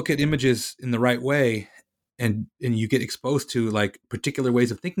if you look at images in the right way and you get exposed to particular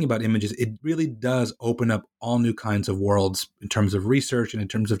ways of thinking about images, it really does open up all new kinds of worlds in terms of research and in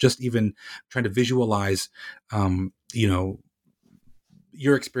terms of just even trying to visualize,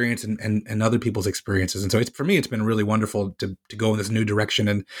 your experience and other people's experiences. And so for me, it's been really wonderful to go in this new direction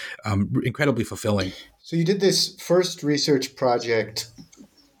and incredibly fulfilling. So you did this first research project,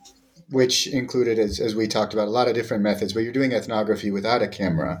 which included, as we talked about, a lot of different methods, but you're doing ethnography without a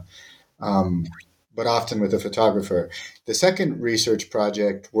camera, but often with a photographer. The second research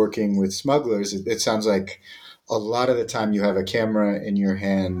project, working with Smugglers, it sounds like a lot of the time you have a camera in your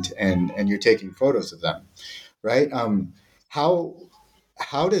hand and you're taking photos of them, right?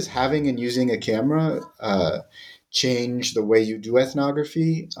 How does having and using a camera change the way you do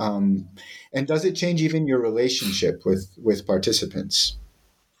ethnography? And does it change even your relationship with participants?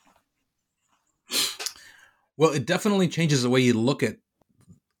 Well, it definitely changes the way you look at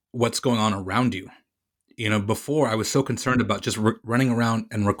what's going on around you. Before I was so concerned about just running around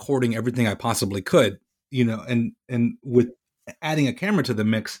and recording everything I possibly could, and with adding a camera to the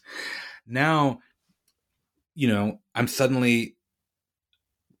mix, now, I'm suddenly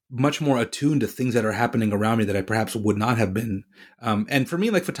much more attuned to things that are happening around me that I perhaps would not have been. And for me,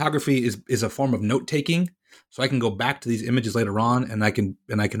 like, photography is a form of note taking, so I can go back to these images later on, and I can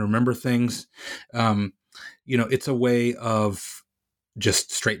remember things. It's a way of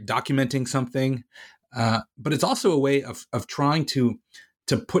just straight documenting something, but it's also a way of trying to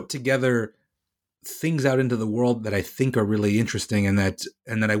put together things out into the world that I think are really interesting, and that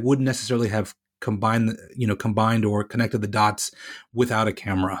I wouldn't necessarily have combined or connected the dots without a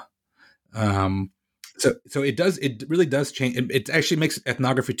camera. So it really does change. It actually makes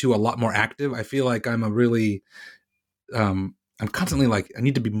ethnography too a lot more active. I feel like I'm I'm constantly like, I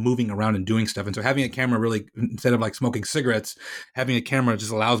need to be moving around and doing stuff. And so having a camera really, instead of like smoking cigarettes, having a camera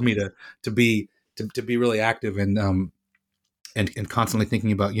just allows me to be really active and constantly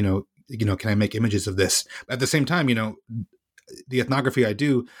thinking about, can I make images of this? At the same time, the ethnography I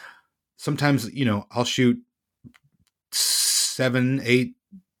do, sometimes, I'll shoot 7, 8,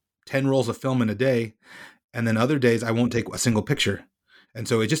 10 rolls of film in a day. And then other days I won't take a single picture. And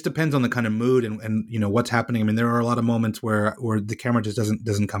so it just depends on the kind of mood and what's happening. I mean, there are a lot of moments where the camera just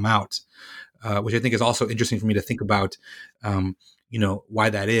doesn't come out, which I think is also interesting for me to think about, why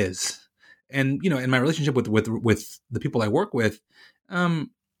that is. And, in my relationship with the people I work with,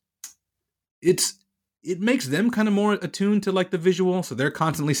 it makes them kind of more attuned to like the visual. So they're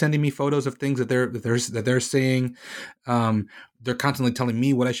constantly sending me photos of things that they're seeing. They're constantly telling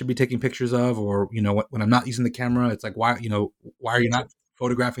me what I should be taking pictures of, or, when I'm not using the camera, it's like, why are you not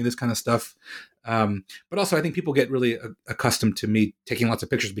photographing this kind of stuff? But also I think people get really accustomed to me taking lots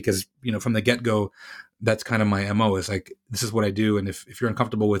of pictures because, from the get-go, that's kind of my MO, is like, this is what I do. And if you're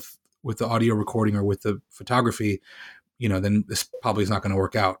uncomfortable with the audio recording or with the photography, then this probably is not going to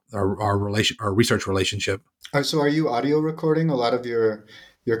work out, our research relationship. So are you audio recording a lot of your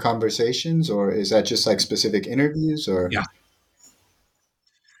conversations, or is that just like specific interviews, or? Yeah.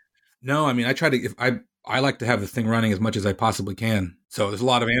 No, I mean, I try to, I like to have the thing running as much as I possibly can. So there's a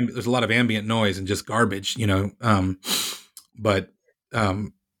lot of ambient noise and just garbage, but I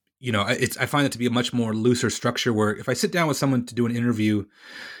find it to be a much more looser structure where if I sit down with someone to do an interview,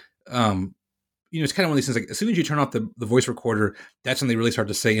 it's kind of one of these things, like as soon as you turn off the voice recorder, that's when they really start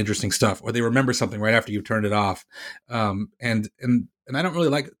to say interesting stuff, or they remember something right after you've turned it off. And I don't really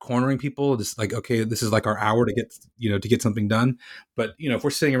like cornering people. Just like, okay, this is like our hour to get something done. But, if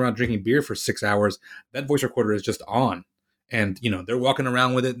we're sitting around drinking beer for 6 hours, that voice recorder is just on. And, they're walking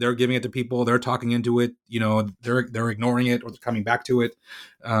around with it. They're giving it to people. They're talking into it. They're ignoring it, or they're coming back to it.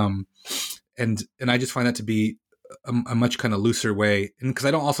 And I just find that to be a much kind of looser way, and because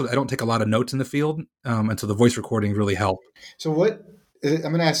I don't take a lot of notes in the field, and so the voice recording really helped. So I'm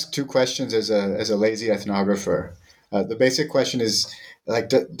going to ask 2 questions as a lazy ethnographer. The basic question is, like,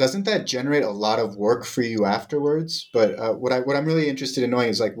 doesn't that generate a lot of work for you afterwards? But what I'm really interested in knowing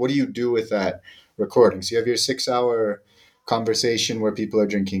is, like, what do you do with that recording? So you have your 6-hour conversation where people are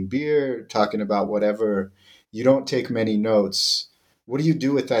drinking beer, talking about whatever. You don't take many notes. What do you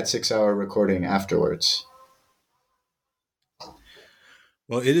do with that 6-hour recording afterwards?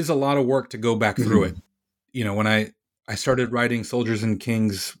 Well, it is a lot of work to go back through it. When I started writing Soldiers and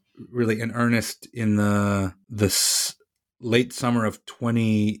Kings really in earnest in the late summer of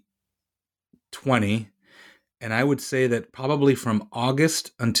 2020, and I would say that probably from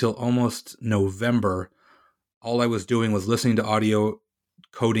August until almost November, all I was doing was listening to audio,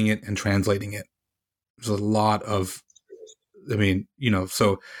 coding it, and translating it. There's a lot of,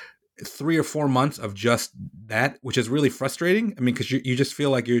 so 3 or 4 months of just that, which is really frustrating. I mean, because you just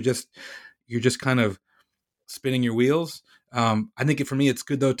feel like you're just kind of spinning your wheels. I think for me, it's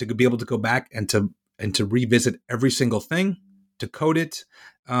good though to be able to go back and to revisit every single thing, to code it,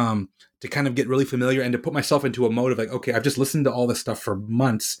 to kind of get really familiar and to put myself into a mode of like, okay, I've just listened to all this stuff for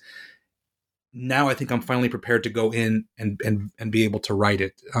months. Now I think I'm finally prepared to go in and be able to write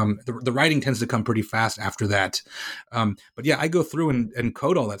it. The writing tends to come pretty fast after that. But yeah, I go through and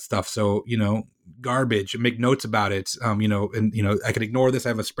code all that stuff. So, garbage, make notes about it. I can ignore this. I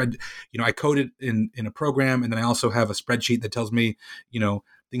have a spread, I code it in a program, and then I also have a spreadsheet that tells me,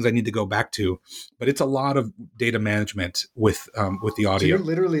 things I need to go back to. But it's a lot of data management with the audio. So you're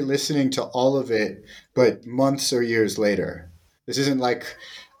literally listening to all of it, but months or years later. This isn't like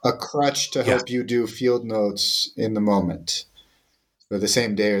a crutch to help you do field notes in the moment, or the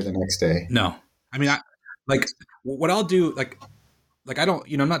same day or the next day. No, I mean, what I'll do, like I don't,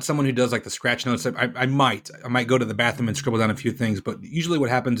 I'm not someone who does like the scratch notes. I might go to the bathroom and scribble down a few things, but usually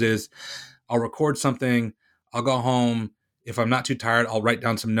what happens is I'll record something, I'll go home. If I'm not too tired, I'll write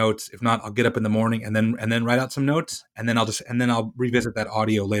down some notes. If not, I'll get up in the morning and then write out some notes, and then I'll revisit that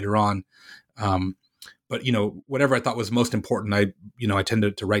audio later on. But whatever I thought was most important, I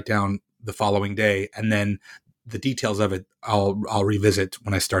tend to write down the following day, and then the details of it I'll revisit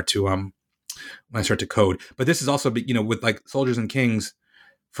when I start to code. But this is also, with like Soldiers and Kings,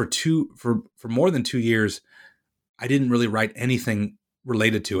 for more than 2 years, I didn't really write anything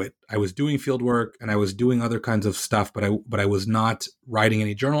related to it. I was doing field work and I was doing other kinds of stuff, but I was not writing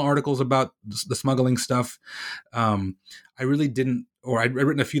any journal articles about the smuggling stuff. I really didn't, or I'd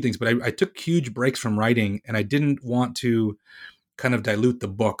written a few things, but I took huge breaks from writing, and I didn't want to kind of dilute the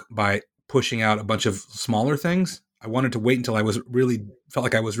book by pushing out a bunch of smaller things. I wanted to wait until I felt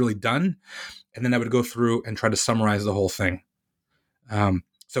like I was really done, and then I would go through and try to summarize the whole thing.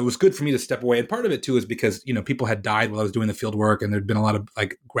 So it was good for me to step away. And part of it too is because, people had died while I was doing the field work, and there'd been a lot of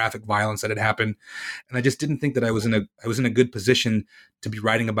like graphic violence that had happened. And I just didn't think that I was in a good position to be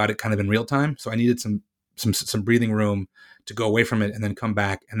writing about it kind of in real time. So I needed some breathing room to go away from it and then come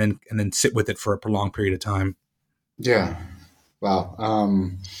back and then sit with it for a prolonged period of time. Yeah. Wow.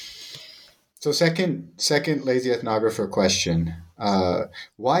 So second lazy ethnographer question,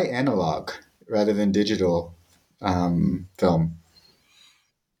 why analog rather than digital film?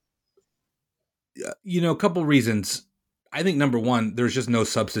 A couple reasons. I think number one, there's just no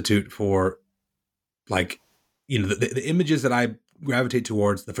substitute for like, the images that I gravitate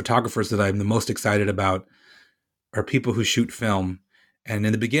towards, the photographers that I'm the most excited about are people who shoot film. And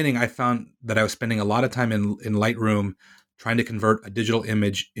in the beginning, I found that I was spending a lot of time in Lightroom trying to convert a digital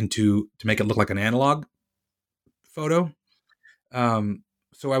image to make it look like an analog photo.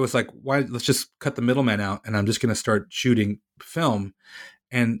 So I was like, let's just cut the middleman out, and I'm just going to start shooting film.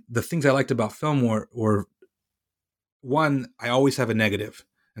 And the things I liked about film were one, I always have a negative.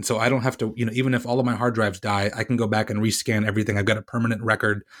 And so I don't have to, even if all of my hard drives die, I can go back and rescan everything. I've got a permanent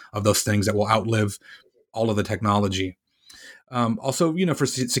record of those things that will outlive all of the technology. Also, for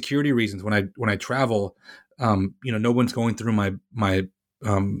security reasons, when I travel, no one's going through my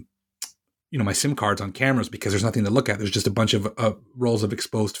my SIM cards on cameras because there's nothing to look at. There's just a bunch of rolls of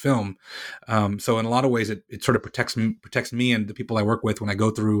exposed film. So in a lot of ways, it sort of protects me and the people I work with when I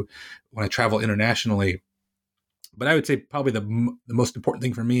travel internationally. But I would say probably the most important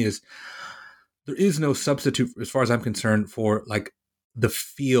thing for me is there is no substitute, as far as I'm concerned, for like the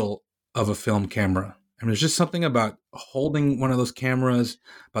feel of a film camera. I mean, there's just something about holding one of those cameras,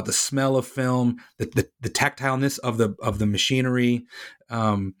 about the smell of film, the tactileness of the machinery.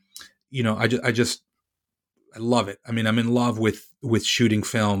 I love it. I mean, I'm in love with shooting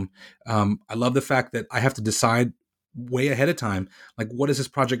film. I love the fact that I have to decide way ahead of time, like, what is this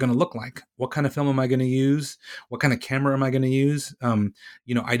project going to look like? What kind of film am I going to use? What kind of camera am I going to use?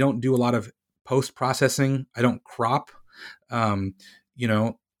 I don't do a lot of post-processing. I don't crop. I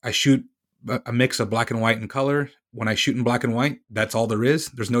shoot a mix of black and white and color. When I shoot in black and white, that's all there is.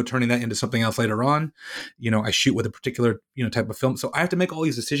 There's no turning that into something else later on. I shoot with a particular, type of film. So I have to make all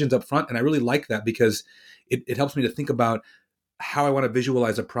these decisions up front. And I really like that because it helps me to think about how I want to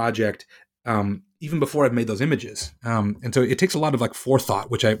visualize a project, even before I've made those images. And so it takes a lot of like forethought,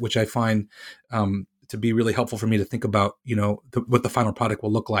 which I find to be really helpful for me to think about, what the final product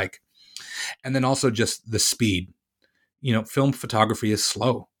will look like. And then also just the speed. Film photography is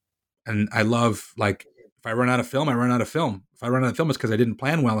slow. And I love, like, if I run out of film, I run out of film. If I run out of film, it's because I didn't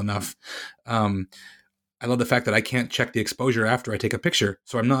plan well enough. I love the fact that I can't check the exposure after I take a picture.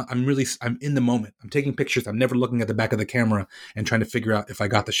 So I'm in the moment. I'm taking pictures. I'm never looking at the back of the camera and trying to figure out if I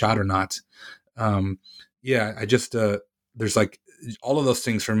got the shot or not. There's like all of those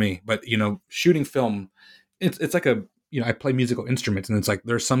things for me. But, shooting film, it's like I play musical instruments, and it's like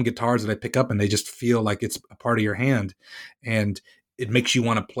there's some guitars that I pick up and they just feel like it's a part of your hand. And it makes you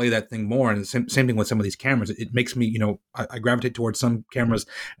want to play that thing more. And the same thing with some of these cameras. It makes me, I gravitate towards some cameras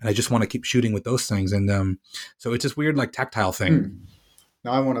and I just want to keep shooting with those things. And so it's this weird, like, tactile thing.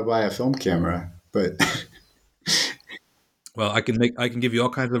 Now I want to buy a film camera, but well, I can give you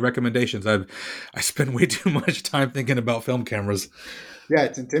all kinds of recommendations. I spend way too much time thinking about film cameras. Yeah,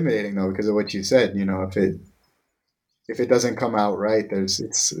 it's intimidating though, because of what you said. If it doesn't come out right,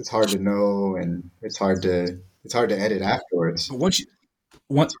 it's hard to know, and it's hard to edit afterwards. But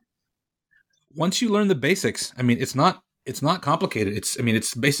once you learn the basics, I mean, it's not complicated.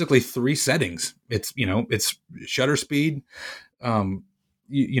 It's basically 3 settings. It's shutter speed,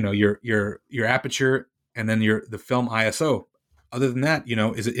 your aperture, and then the film ISO. Other than that,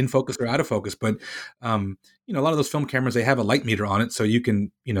 is it in focus or out of focus? But a lot of those film cameras, they have a light meter on it, so you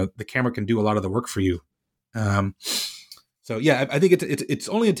can, the camera can do a lot of the work for you. So yeah, I think it's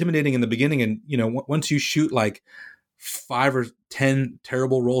only intimidating in the beginning, and once you shoot like 5 or 10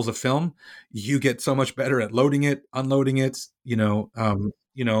 terrible rolls of film, you get so much better at loading it, unloading it.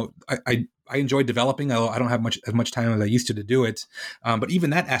 I enjoy developing, although I don't have as much time as I used to do it. But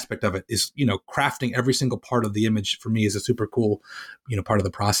even that aspect of it is, crafting every single part of the image for me is a super cool, part of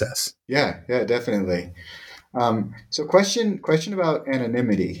the process. Yeah, definitely. So question about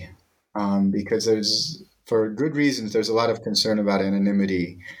anonymity, because for good reasons, there's a lot of concern about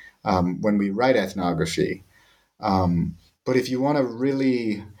anonymity when we write ethnography. But if you want to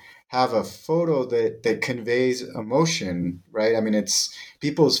really have a photo that conveys emotion, right? I mean, it's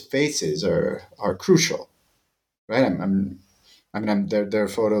people's faces are crucial, right? There are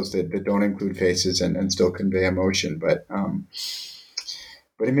photos that don't include faces and still convey emotion, but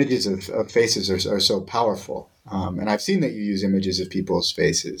images of faces are so powerful. And I've seen that you use images of people's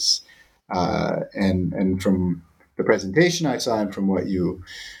faces, and from the presentation I saw and from what you've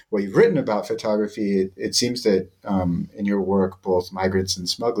written about photography, it seems that in your work, both migrants and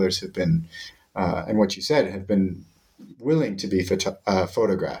smugglers have been, and what you said, have been willing to be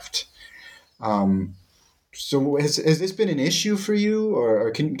photographed. So has this been an issue for you, or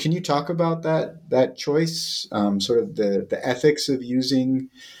can you talk about that choice, sort of the ethics of using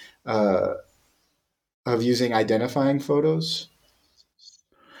identifying photos?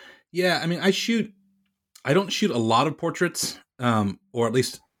 Yeah, I mean, I don't shoot a lot of portraits, or at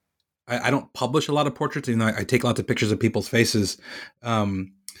least I don't publish a lot of portraits, even though I take lots of pictures of people's faces.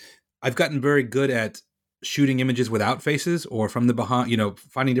 I've gotten very good at shooting images without faces or from the behind,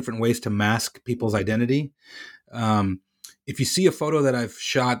 finding different ways to mask people's identity. If you see a photo that I've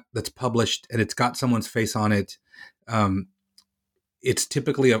shot that's published and it's got someone's face on it, it's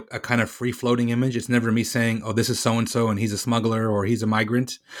typically a kind of free floating image. It's never me saying, oh, this is so-and-so and he's a smuggler or he's a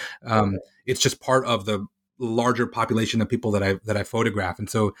migrant. It's just part of the larger population of people that I photograph. And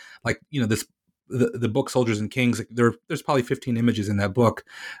so, like, the book Soldiers and Kings, there's probably 15 images in that book.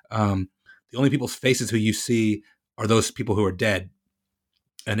 The only people's faces who you see are those people who are dead.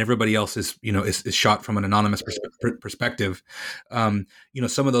 And everybody else is shot from an anonymous perspective.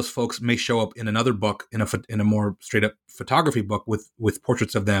 Some of those folks may show up in another book, in a more straight up photography book with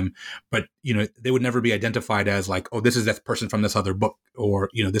portraits of them, but they would never be identified as like, oh, this is that person from this other book, or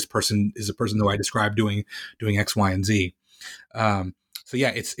this person is a person who I described doing X, Y, and Z. So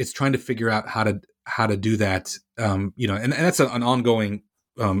yeah, it's trying to figure out how to do that. And that's an ongoing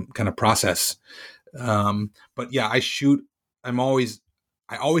kind of process. But yeah, I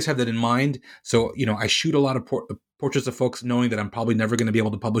always have that in mind. So, I shoot a lot of portraits of folks knowing that I'm probably never going to be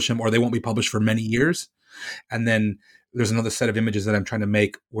able to publish them, or they won't be published for many years. And then there's another set of images that I'm trying to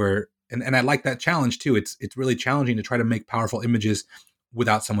make where, and I like that challenge too. It's really challenging to try to make powerful images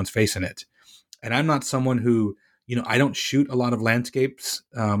without someone's face in it. And I'm not someone who, I don't shoot a lot of landscapes.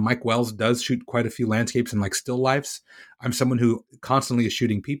 Mike Wells does shoot quite a few landscapes and like still lifes. I'm someone who constantly is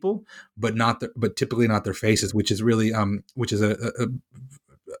shooting people, but typically not their faces, which is really, which is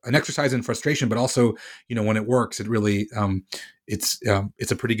an exercise in frustration, but also, when it works, it really, it's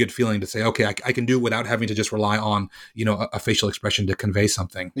a pretty good feeling to say, okay, I can do it without having to just rely on, a facial expression to convey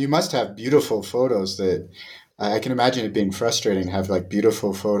something. You must have beautiful photos that I can imagine it being frustrating to have like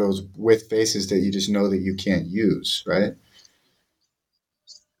beautiful photos with faces that you just know that you can't use, right?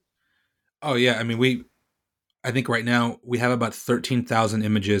 Oh yeah. I mean, I think right now we have about 13,000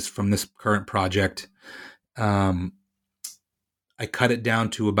 images from this current project. I cut it down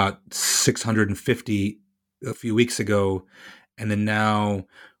to about 650 a few weeks ago, and then now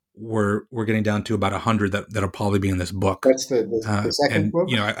we're getting down to about 100 that'll probably be in this book. That's the second book.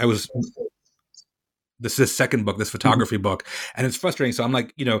 This is the second book, this photography book, and it's frustrating. So I'm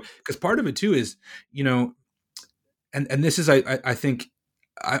like, because part of it too is, and this is I think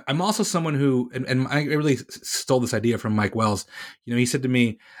I'm also someone who, and I really stole this idea from Mike Wells. He said to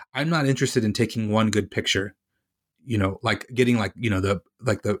me, I'm not interested in taking one good picture. Like getting like, the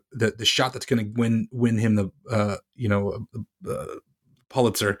shot that's going to win him the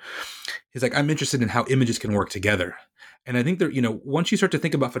Pulitzer. He's like, I'm interested in how images can work together. And I think that, once you start to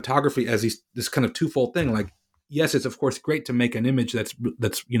think about photography as this kind of twofold thing, like, yes, it's of course great to make an image that's,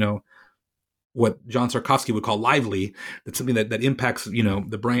 what John Sarkovsky would call lively. That's something that impacts,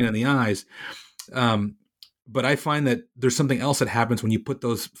 the brain and the eyes. But I find that there's something else that happens when you put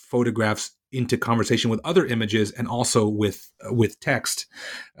those photographs into conversation with other images and also with text.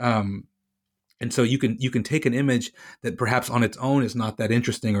 And so you can take an image that perhaps on its own is not that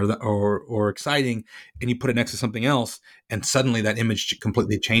interesting or exciting, and you put it next to something else, and suddenly that image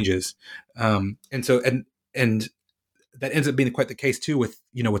completely changes. And that ends up being quite the case too with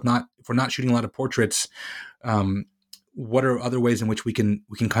not, if we're not shooting a lot of portraits, what are other ways in which we can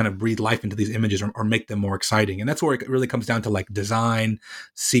kind of breathe life into these images or make them more exciting? And that's where it really comes down to like design,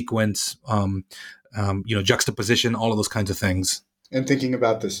 sequence, juxtaposition, all of those kinds of things. And thinking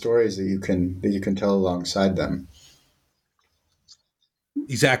about the stories that you can tell alongside them.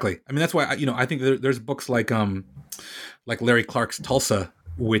 Exactly. I mean, that's why I think there's books like Larry Clark's Tulsa,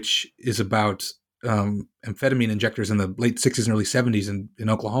 which is about amphetamine injectors in the late 60s and early 70s in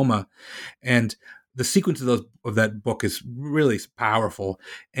Oklahoma, and the sequence of that book is really powerful.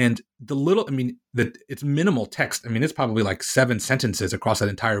 And it's minimal text. I mean, it's probably like 7 sentences across that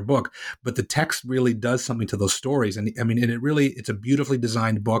entire book, but the text really does something to those stories. And it's a beautifully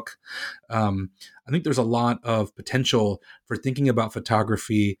designed book. I think there's a lot of potential for thinking about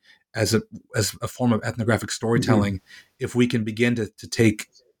photography as a form of ethnographic storytelling, if we can begin to take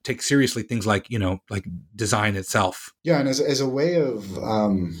seriously things like design itself. Yeah, and as a way of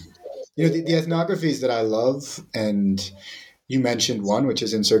the ethnographies that I love, and you mentioned one, which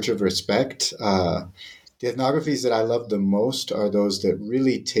is In Search of Respect. The ethnographies that I love the most are those that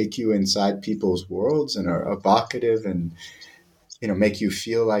really take you inside people's worlds and are evocative and, make you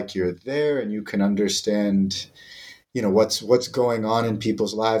feel like you're there and you can understand, what's going on in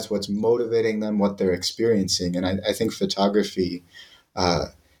people's lives, what's motivating them, what they're experiencing. And I think photography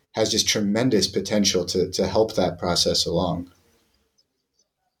has just tremendous potential to help that process along.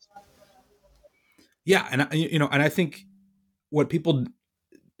 Yeah, and I think what we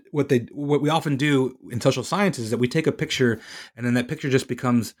often do in social sciences is that we take a picture, and then that picture just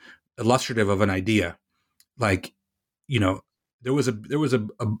becomes illustrative of an idea. Like, there was a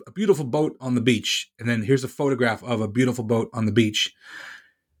beautiful boat on the beach, and then here's a photograph of a beautiful boat on the beach.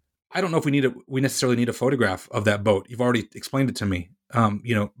 I don't know if we necessarily need a photograph of that boat. You've already explained it to me.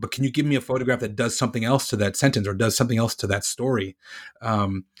 But can you give me a photograph that does something else to that sentence or does something else to that story?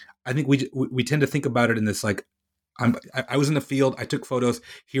 I think we tend to think about it in this like, I was in the field, I took photos.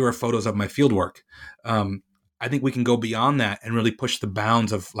 Here are photos of my field work. I think we can go beyond that and really push the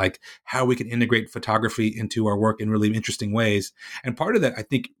bounds of like how we can integrate photography into our work in really interesting ways. And part of that, I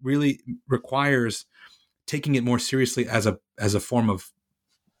think, really requires taking it more seriously as a form of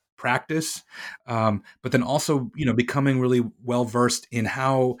practice, but then also becoming really well versed in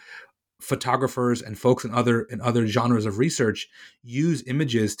how photographers and folks in other genres of research use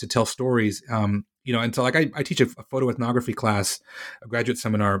images to tell stories. And so like I teach a photo ethnography class, a graduate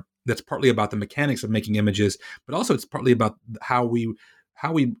seminar that's partly about the mechanics of making images, but also it's partly about how we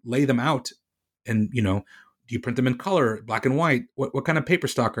lay them out. And do you print them in color, black and white? What kind of paper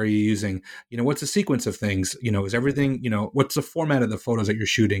stock are you using? What's the sequence of things? Is everything, what's the format of the photos that you're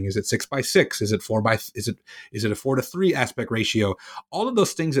shooting? Is it 6x6? Is it 4x, is it a 4:3 aspect ratio? All of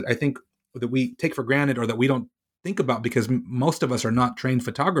those things that I think that we take for granted or that we don't think about because most of us are not trained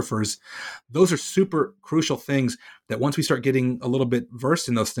photographers. Those are super crucial things that once we start getting a little bit versed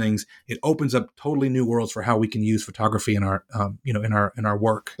in those things, it opens up totally new worlds for how we can use photography in our, in our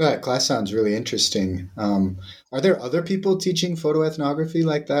work. That class sounds really interesting. Are there other people teaching photoethnography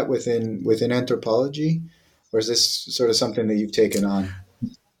like that within anthropology, or is this sort of something that you've taken on?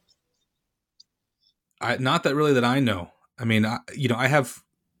 Not that really that I know. I mean, I have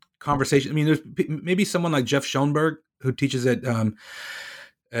conversation. I mean, there's maybe someone like Jeff Schoenberg who teaches up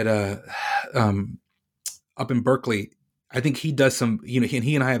in Berkeley. I think he does some,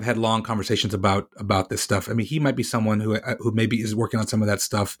 he and I have had long conversations about this stuff. I mean, he might be someone who maybe is working on some of that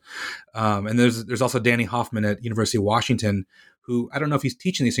stuff. And there's also Danny Hoffman at University of Washington, who I don't know if he's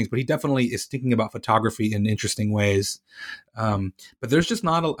teaching these things, but he definitely is thinking about photography in interesting ways. But there's just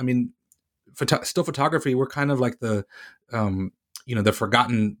not still photography. We're kind of like the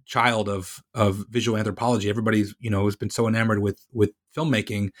forgotten child of visual anthropology. Everybody's, has been so enamored with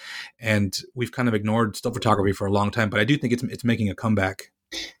filmmaking, and we've kind of ignored still photography for a long time. But I do think it's making a comeback.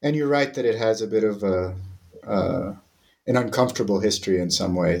 And you're right that it has a bit of an uncomfortable history in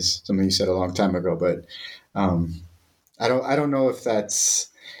some ways. Something you said a long time ago, but I don't know if that's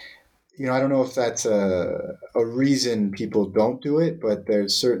a reason people don't do it, but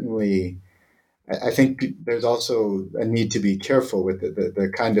there's certainly. I think there's also a need to be careful with the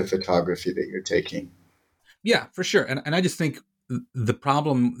kind of photography that you're taking. Yeah, for sure. And I just think the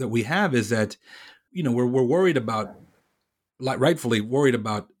problem that we have is that, we're worried about rightfully worried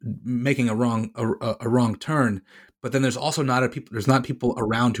about making a wrong turn. But then there's also not people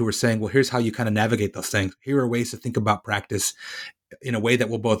around who are saying, well, here's how you kind of navigate those things. Here are ways to think about practice in a way that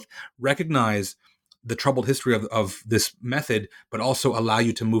will both recognize the troubled history of this method, but also allow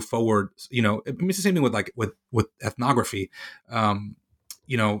you to move forward. You know, it's the same thing with ethnography.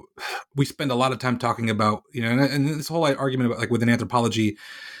 You know, we spend a lot of time talking about, you know, and this whole argument about like within anthropology,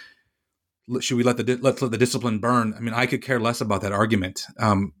 should we let the discipline burn? I mean, I could care less about that argument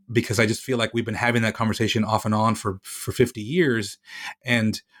because I just feel like we've been having that conversation off and on for 50 years.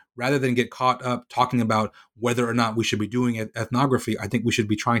 And rather than get caught up talking about whether or not we should be doing ethnography, I think we should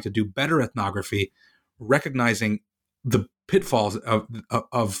be trying to do better ethnography, recognizing the pitfalls of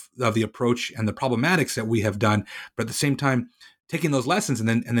the approach and the problematics that we have done, but at the same time, taking those lessons and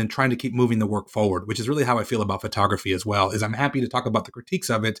then trying to keep moving the work forward, which is really how I feel about photography as well. Is I'm happy to talk about the critiques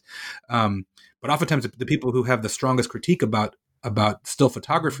of it, but oftentimes the people who have the strongest critique about still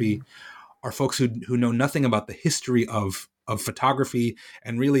photography are folks who know nothing about the history of photography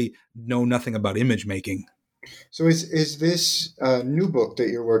and really know nothing about image making. So is this new book that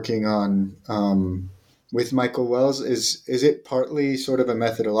you're working on with Michael Wells, is it partly sort of a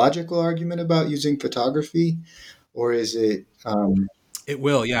methodological argument about using photography? Or is it? It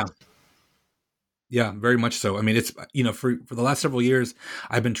will, yeah. Yeah, very much so. I mean, it's, you know, for the last several years,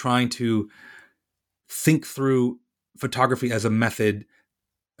 I've been trying to think through photography as a method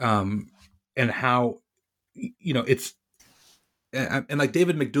and how, you know, it's, and like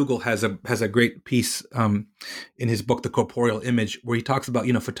David McDougall has a great piece in his book, The Corporeal Image, where he talks about,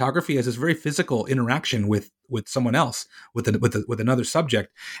 you know, photography as this very physical interaction with someone else, with another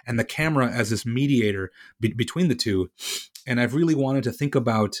subject, and the camera as this mediator between the two. And I've really wanted to think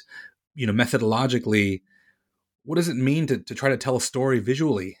about, you know, methodologically, what does it mean to try to tell a story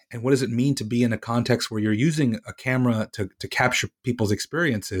visually? And what does it mean to be in a context where you're using a camera to capture people's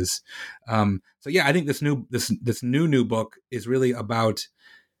experiences? So yeah, I think this new book is really about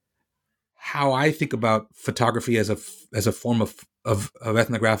how I think about photography as a form of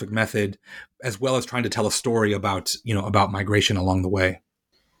ethnographic method, as well as trying to tell a story about migration along the way.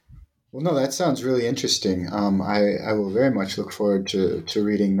 Well, no, that sounds really interesting. I will very much look forward to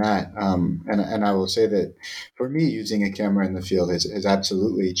reading that. And I will say that for me, using a camera in the field has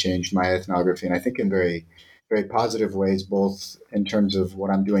absolutely changed my ethnography, and I think in very, very positive ways, both in terms of what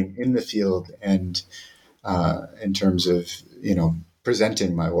I'm doing in the field and in terms of, you know,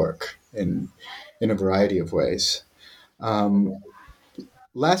 presenting my work in a variety of ways.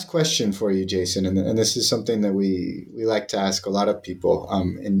 Last question for you, Jason, and this is something that we like to ask a lot of people.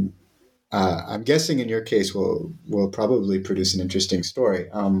 I'm guessing in your case will probably produce an interesting story.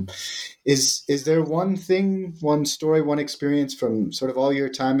 Is there one thing, one story, one experience from sort of all your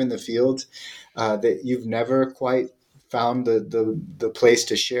time in the field that you've never quite found the place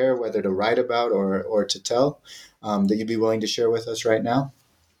to share, whether to write about or to tell, that you'd be willing to share with us right now?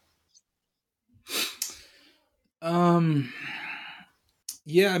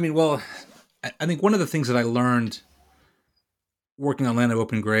 Yeah, I mean, well, I think one of the things that I learned working on Land of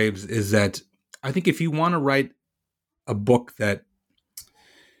Open Graves is that I think if you want to write a book that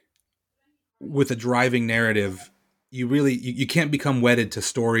with a driving narrative, you can't become wedded to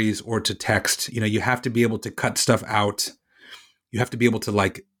stories or to text. You know, you have to be able to cut stuff out. You have to be able to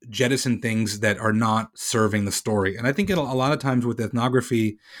like jettison things that are not serving the story. And I think a lot of times with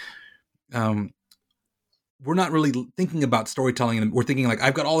ethnography, we're not really thinking about storytelling, and we're thinking like,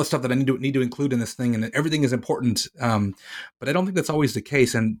 I've got all the stuff that I need to include in this thing, and everything is important. But I don't think that's always the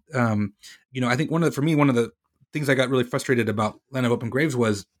case. And you know, I think one of the things I got really frustrated about Land of Open Graves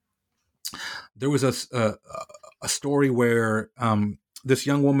was there was a story where this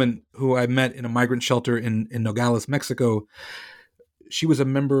young woman who I met in a migrant shelter in Nogales, Mexico, she was a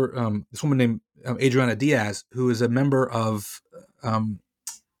member. This woman named Adriana Diaz, who is a member of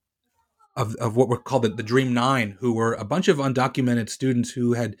what were called the Dream Nine, who were a bunch of undocumented students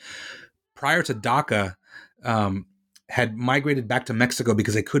who had, prior to DACA, had migrated back to Mexico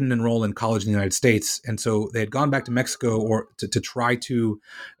because they couldn't enroll in college in the United States, and so they had gone back to Mexico or to try to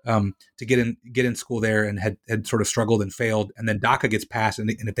get in school there, and had sort of struggled and failed. And then DACA gets passed, and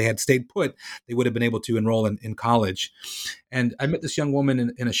if they had stayed put, they would have been able to enroll in college. And I met this young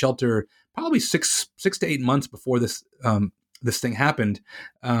woman in a shelter probably six to 8 months before this thing happened,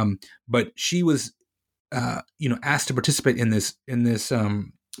 but she was, asked to participate in this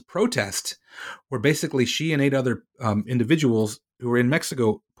protest, where basically she and 8 other individuals who were in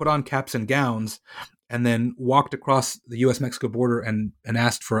Mexico put on caps and gowns and then walked across the U.S.-Mexico border and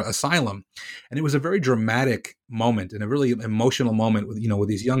asked for asylum. And it was a very dramatic moment and a really emotional moment with, with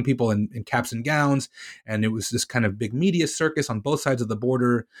these young people in caps and gowns. And it was this kind of big media circus on both sides of the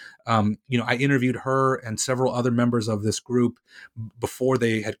border. I interviewed her and several other members of this group before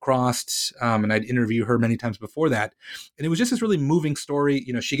they had crossed. And I'd interviewed her many times before that. And it was just this really moving story.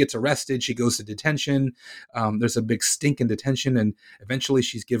 She gets arrested, she goes to detention. There's a big stink in detention, and eventually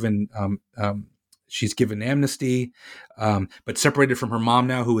she's given amnesty, but separated from her mom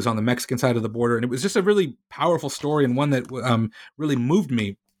now, who was on the Mexican side of the border. And it was just a really powerful story, and one that really moved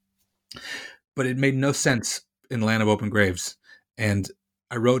me. But it made no sense in Land of Open Graves. And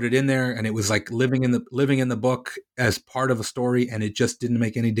I wrote it in there, and it was like living in the book as part of a story, and it just didn't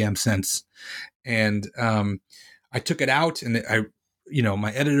make any damn sense. And I took it out, and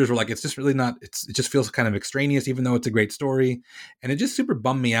my editors were like, it's just really not, it just feels kind of extraneous, even though it's a great story. And it just super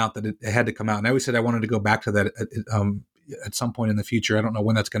bummed me out that it had to come out. And I always said I wanted to go back to that at some point in the future. I don't know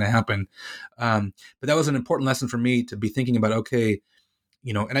when that's going to happen. But that was an important lesson for me to be thinking about, okay,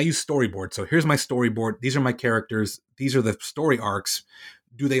 and I use storyboard. So here's my storyboard. These are my characters. These are the story arcs.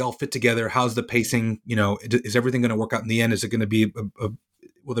 Do they all fit together? How's the pacing? Is everything going to work out in the end? Is it going to be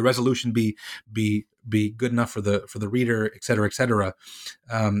will the resolution be good enough for the reader, et cetera, et cetera?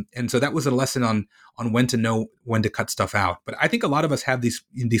 And so that was a lesson on when to know when to cut stuff out. But I think a lot of us have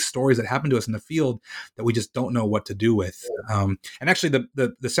these stories that happen to us in the field that we just don't know what to do with. And actually,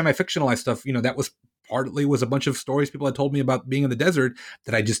 the semi-fictionalized stuff, that was partly was a bunch of stories people had told me about being in the desert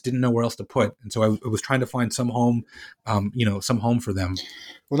that I just didn't know where else to put. And so I was trying to find some home, some home for them.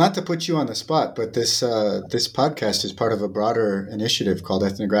 Well, not to put you on the spot, but this podcast is part of a broader initiative called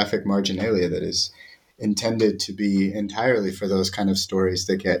Ethnographic Marginalia that is intended to be entirely for those kind of stories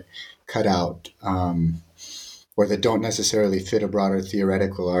that get cut out, or that don't necessarily fit a broader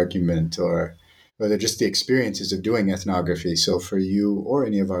theoretical argument, or they're just the experiences of doing ethnography. So for you or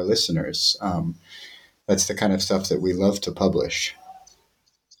any of our listeners, that's the kind of stuff that we love to publish.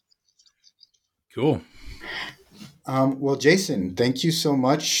 Cool. Well, Jason, thank you so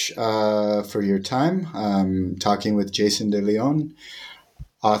much for your time talking with Jason De Leon,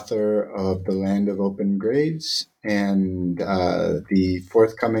 author of The Land of Open Graves and the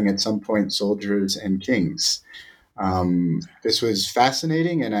forthcoming at some point Soldiers and Kings. This was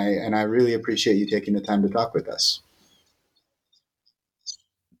fascinating, and I really appreciate you taking the time to talk with us.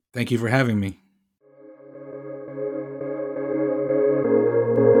 Thank you for having me.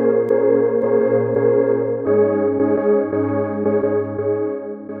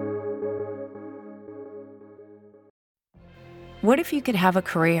 What if you could have a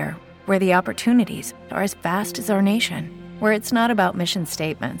career where the opportunities are as vast as our nation, where it's not about mission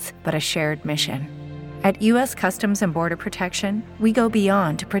statements, but a shared mission? At U.S. Customs and Border Protection, we go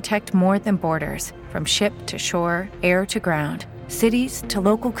beyond to protect more than borders. From ship to shore, air to ground, cities to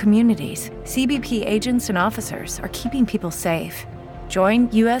local communities, CBP agents and officers are keeping people safe.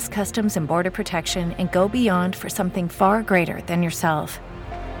 Join U.S. Customs and Border Protection and go beyond for something far greater than yourself.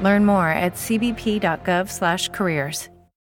 Learn more at cbp.gov/careers.